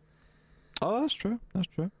list. Oh, that's true. That's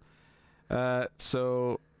true.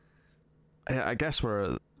 So, yeah, I guess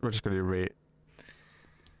we're just gonna rate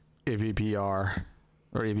AVPR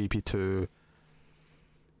or AVP2.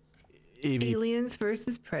 Aliens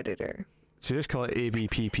versus Predator. So you just call it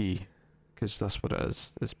AVPP because that's what it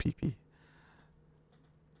is. It's PP.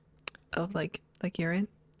 Oh, like urine?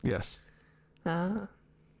 Yes. Ah.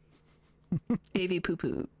 AV poo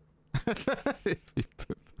poo.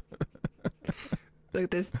 Look,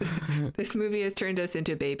 this movie has turned us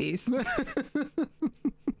into babies.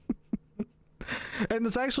 And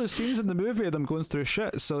there's actually scenes in the movie of them going through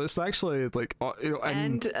shit, so it's actually like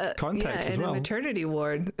in context as well. And a maternity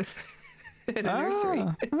ward. in a nursery.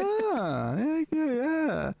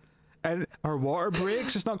 Yeah. And her water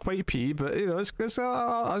breaks. It's not quite pee, but it's close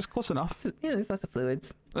enough. So, yeah, there's lots of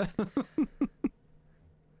fluids.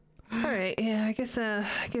 All right, yeah, I guess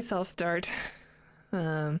I'll start.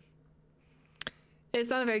 It's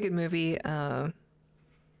not a very good movie.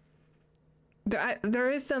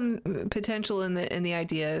 There is some potential in the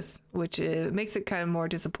ideas, which makes it kind of more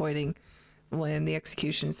disappointing when the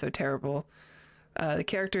execution is so terrible. The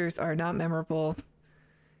characters are not memorable.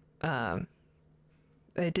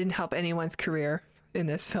 It didn't help anyone's career in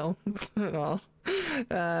this film at all.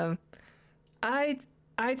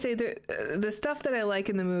 I'd say the stuff that I like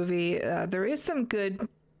in the movie, there are some good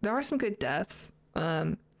deaths.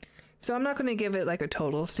 So I'm not going to give it like a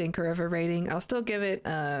total stinker of a rating. I'll still give it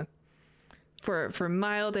for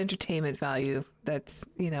mild entertainment value. That's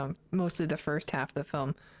mostly the first half of the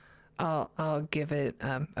film. I'll give it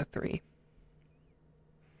a 3.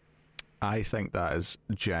 I think that is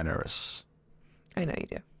generous. I know you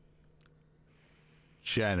do.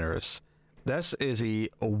 Generous. This is a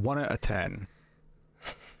 1 out of 10.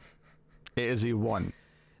 It is a 1.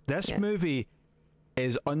 This movie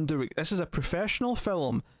is this is a professional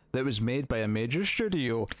film that was made by a major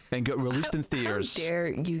studio and got released in theaters. How dare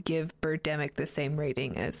you give Birdemic the same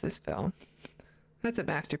rating as this film? That's a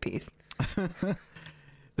masterpiece.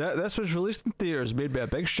 This was released in theaters, made by a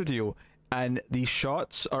big studio, and the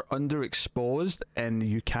shots are underexposed and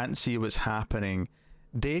you can't see what's happening.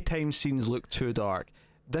 Daytime scenes look too dark.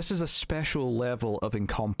 This is a special level of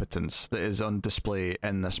incompetence that is on display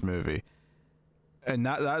in this movie. And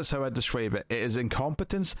that's how I describe it. It is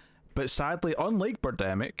incompetence, but sadly, unlike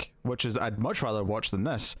Birdemic, which is I'd much rather watch than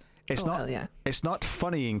this, it's it's not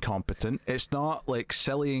funny incompetent. It's not like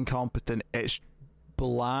silly incompetent. It's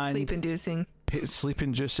bland,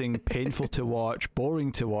 sleep-inducing, painful to watch,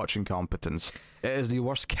 boring to watch incompetence. It is the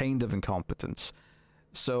worst kind of incompetence.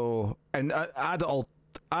 So, and add it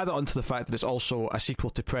onto the fact that it's also a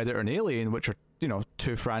sequel to Predator and Alien, which are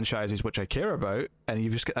two franchises which I care about, and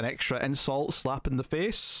you've just got an extra insult slap in the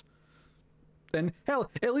face. And hell,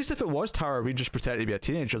 at least if it was Tara Reid just pretending to be a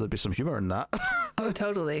teenager, there'd be some humor in that. Oh,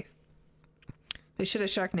 totally. They should have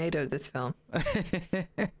Sharknado'd this film.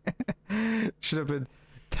 Should have been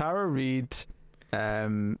Tara Reid.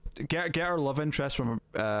 Get her love interest from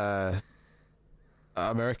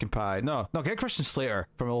American Pie. No, get Christian Slater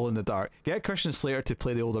from Alone in the Dark. Get Christian Slater to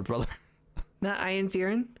play the older brother. Not Ian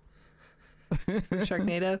Ziering?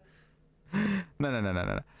 Sharknado?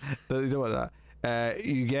 No. You don't want that.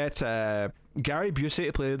 You get Gary Busey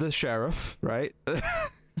to play the sheriff, right?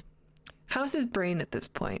 How's his brain at this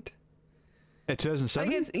point? In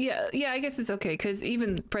 2007? I guess it's okay, because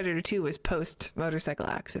even Predator 2 was post-motorcycle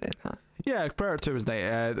accident, huh? Yeah, Predator 2 was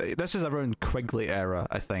this is around Quigley era,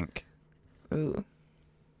 I think. Ooh.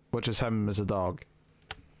 Which is him as a dog.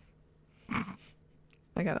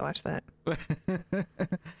 I gotta watch that.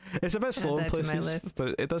 It's a bit slow in places,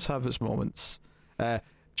 but it does have its moments.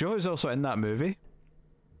 Joe's also in that movie.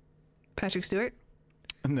 Patrick Stewart?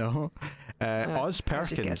 No. Oz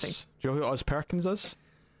Perkins. Do you know who Oz Perkins is?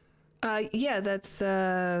 Yeah, that's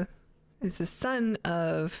is the son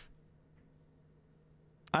of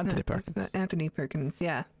Anthony Perkins. Anthony Perkins,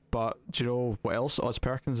 yeah. But do you know what else Oz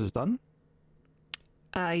Perkins has done?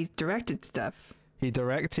 He's directed stuff. He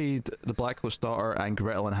directed The Black Coat's Daughter and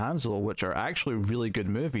Gretel and Hansel, which are actually really good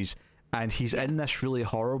movies. And he's in this really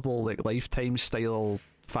horrible, like, Lifetime style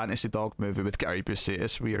fantasy dog movie with Gary Busey.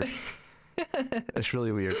 It's weird. It's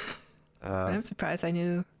really weird. I'm surprised I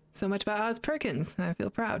knew so much about Oz Perkins. I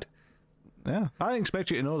feel proud. Yeah, I didn't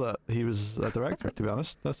expect you to know that he was a director, to be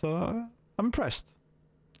honest. That's I'm impressed.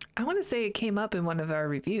 I want to say it came up in one of our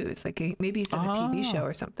reviews. Like, maybe it's in a TV show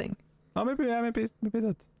or something. Oh, maybe it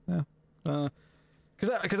did. Yeah. Because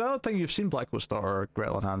I don't think you've seen Black Coat's Daughter or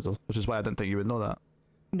Gretel and Hansel, which is why I didn't think you would know that.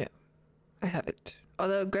 No, I haven't.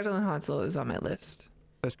 Although Gretel and Hansel is on my list.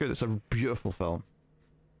 It's good. It's a beautiful film.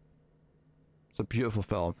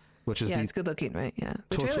 Which is it's good looking, right? Yeah,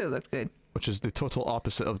 the trailer looked good. Which is the total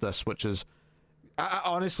opposite of this, which is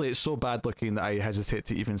honestly, it's so bad looking that I hesitate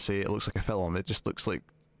to even say it looks like a film. It just looks like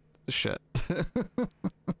shit.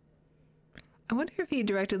 I wonder if he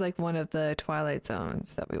directed like one of the Twilight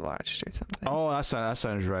Zones that we watched or something. Oh, that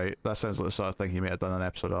sounds right. That sounds like the sort of thing he may have done an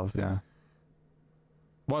episode of. Yeah.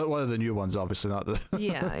 One of the new ones, obviously, not the.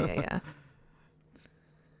 Yeah.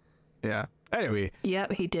 Yeah. Anyway.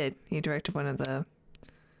 Yep, he did. He directed one of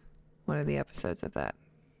the episodes of that.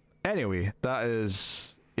 Anyway, that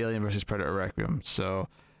is Alien vs. Predator Requiem. So,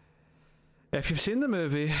 if you've seen the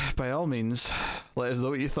movie, by all means, let us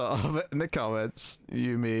know what you thought of it in the comments.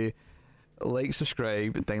 You may like,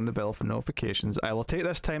 subscribe, ding the bell for notifications. I will take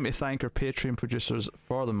this time to thank our Patreon producers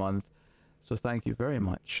for the month. So thank you very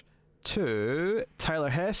much to Tyler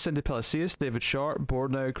Hess, Cindy Palacios, David Short,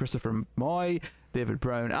 Bornow, Christopher Moy, David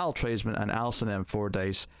Brown, Al Tradesman, and Alison M.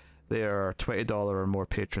 Fordyce. They are $20 or more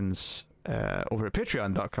patrons over at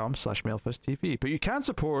patreon.com/MailFuzzTV. But you can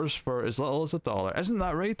support us for as little as $1. Isn't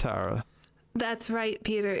that right, Tara? That's right,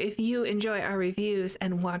 Peter. If you enjoy our reviews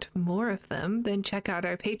and want more of them, then check out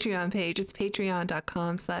our Patreon page. It's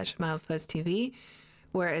patreon.com/MildFuzzTV,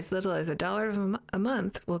 where as little as $1 a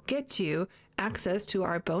month will get you access to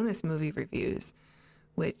our bonus movie reviews,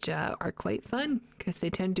 which are quite fun because they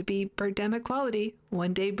tend to be Birdemic quality.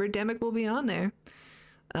 One day Birdemic will be on there.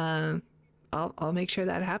 I'll make sure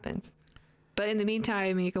that happens. But in the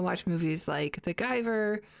meantime, you can watch movies like The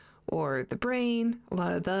Guyver or The Brain, a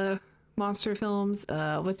lot of the monster films.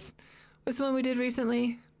 What's the one we did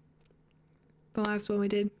recently? The last one we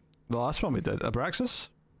did? The last one we did, Abraxas?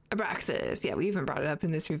 Abraxas, yeah, we even brought it up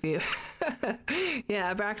in this review.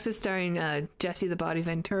 Yeah, Abraxas starring Jesse the Body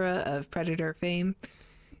Ventura of Predator fame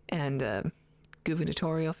and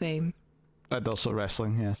gubernatorial fame. And also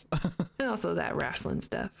wrestling, yes. And also that wrestling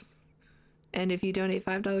stuff. And if you donate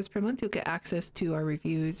 $5 per month, you'll get access to our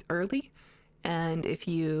reviews early. And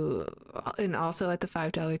also at the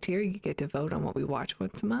 $5 tier, you get to vote on what we watch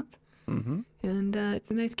once a month. Mm-hmm. And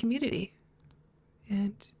it's a nice community.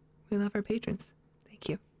 And we love our patrons. Thank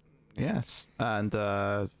you. Yes. And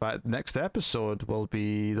next episode will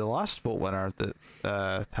be the last vote winner that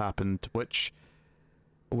happened, which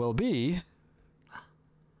will be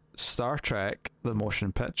Star Trek: The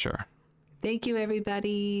Motion Picture. Thank you,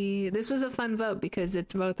 everybody. This was a fun vote because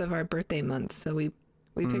it's both of our birthday months. So we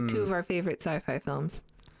picked two of our favorite sci-fi films.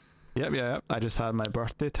 Yep. I just had my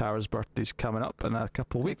birthday. Tara's birthday's coming up in a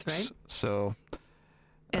couple of weeks. That's right. So,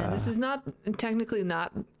 and this is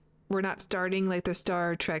we're not starting like the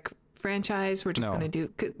Star Trek franchise. We're just going to do,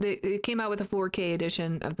 it came out with a 4K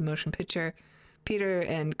edition of the motion picture. Peter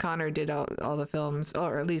and Connor did all the films,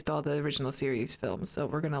 or at least all the original series films. So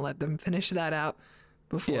we're going to let them finish that out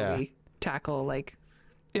before we tackle we're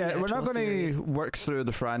not going to work through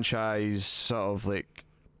the franchise sort of like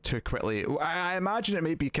too quickly. I imagine it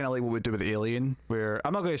may be kind of like what we do with Alien, where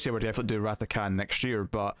I'm not going to say we're definitely do Wrath of Khan next year,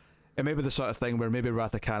 but it may be the sort of thing where maybe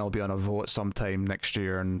Wrath of Khan will be on a vote sometime next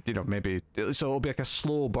year, and maybe so it'll be like a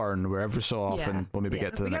slow burn where every so often we'll maybe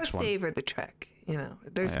get to the next one. We gotta savor the Trek,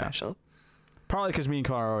 they're special. Probably because me and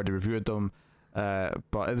Connor already reviewed them,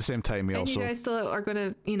 but at the same time you guys still are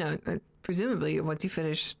going to, presumably once you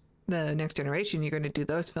finish the Next Generation, you're going to do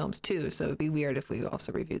those films too, so it'd be weird if we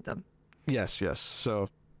also reviewed them. Yes. So,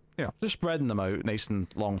 just spreading them out nice and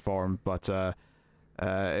long form, but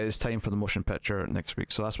it's time for the motion picture next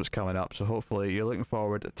week, so that's what's coming up. So hopefully you're looking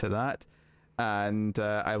forward to that, and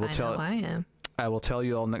I will tell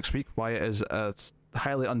you all next week why it is a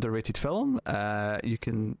highly underrated film. You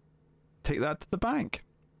can take that to the bank.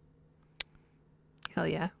 Hell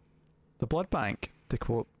yeah. The blood bank, to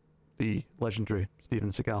quote the legendary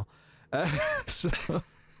Steven Seagal. So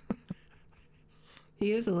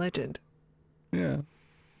he is a legend. Yeah.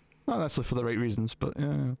 Not necessarily for the right reasons, but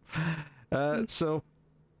yeah. So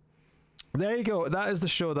there you go. That is the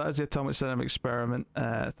show. That is the Atomic Cinema Experiment.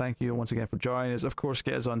 Thank you once again for joining us. Of course,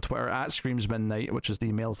 get us on Twitter at Screams Midnight, which is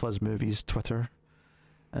the Mail Fuzz Movies Twitter.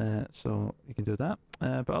 So you can do that.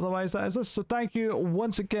 But otherwise, that is us. So thank you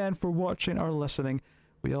once again for watching or listening.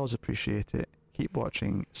 We always appreciate it. Keep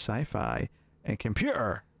watching sci-fi and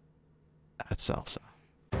computer at Salsa.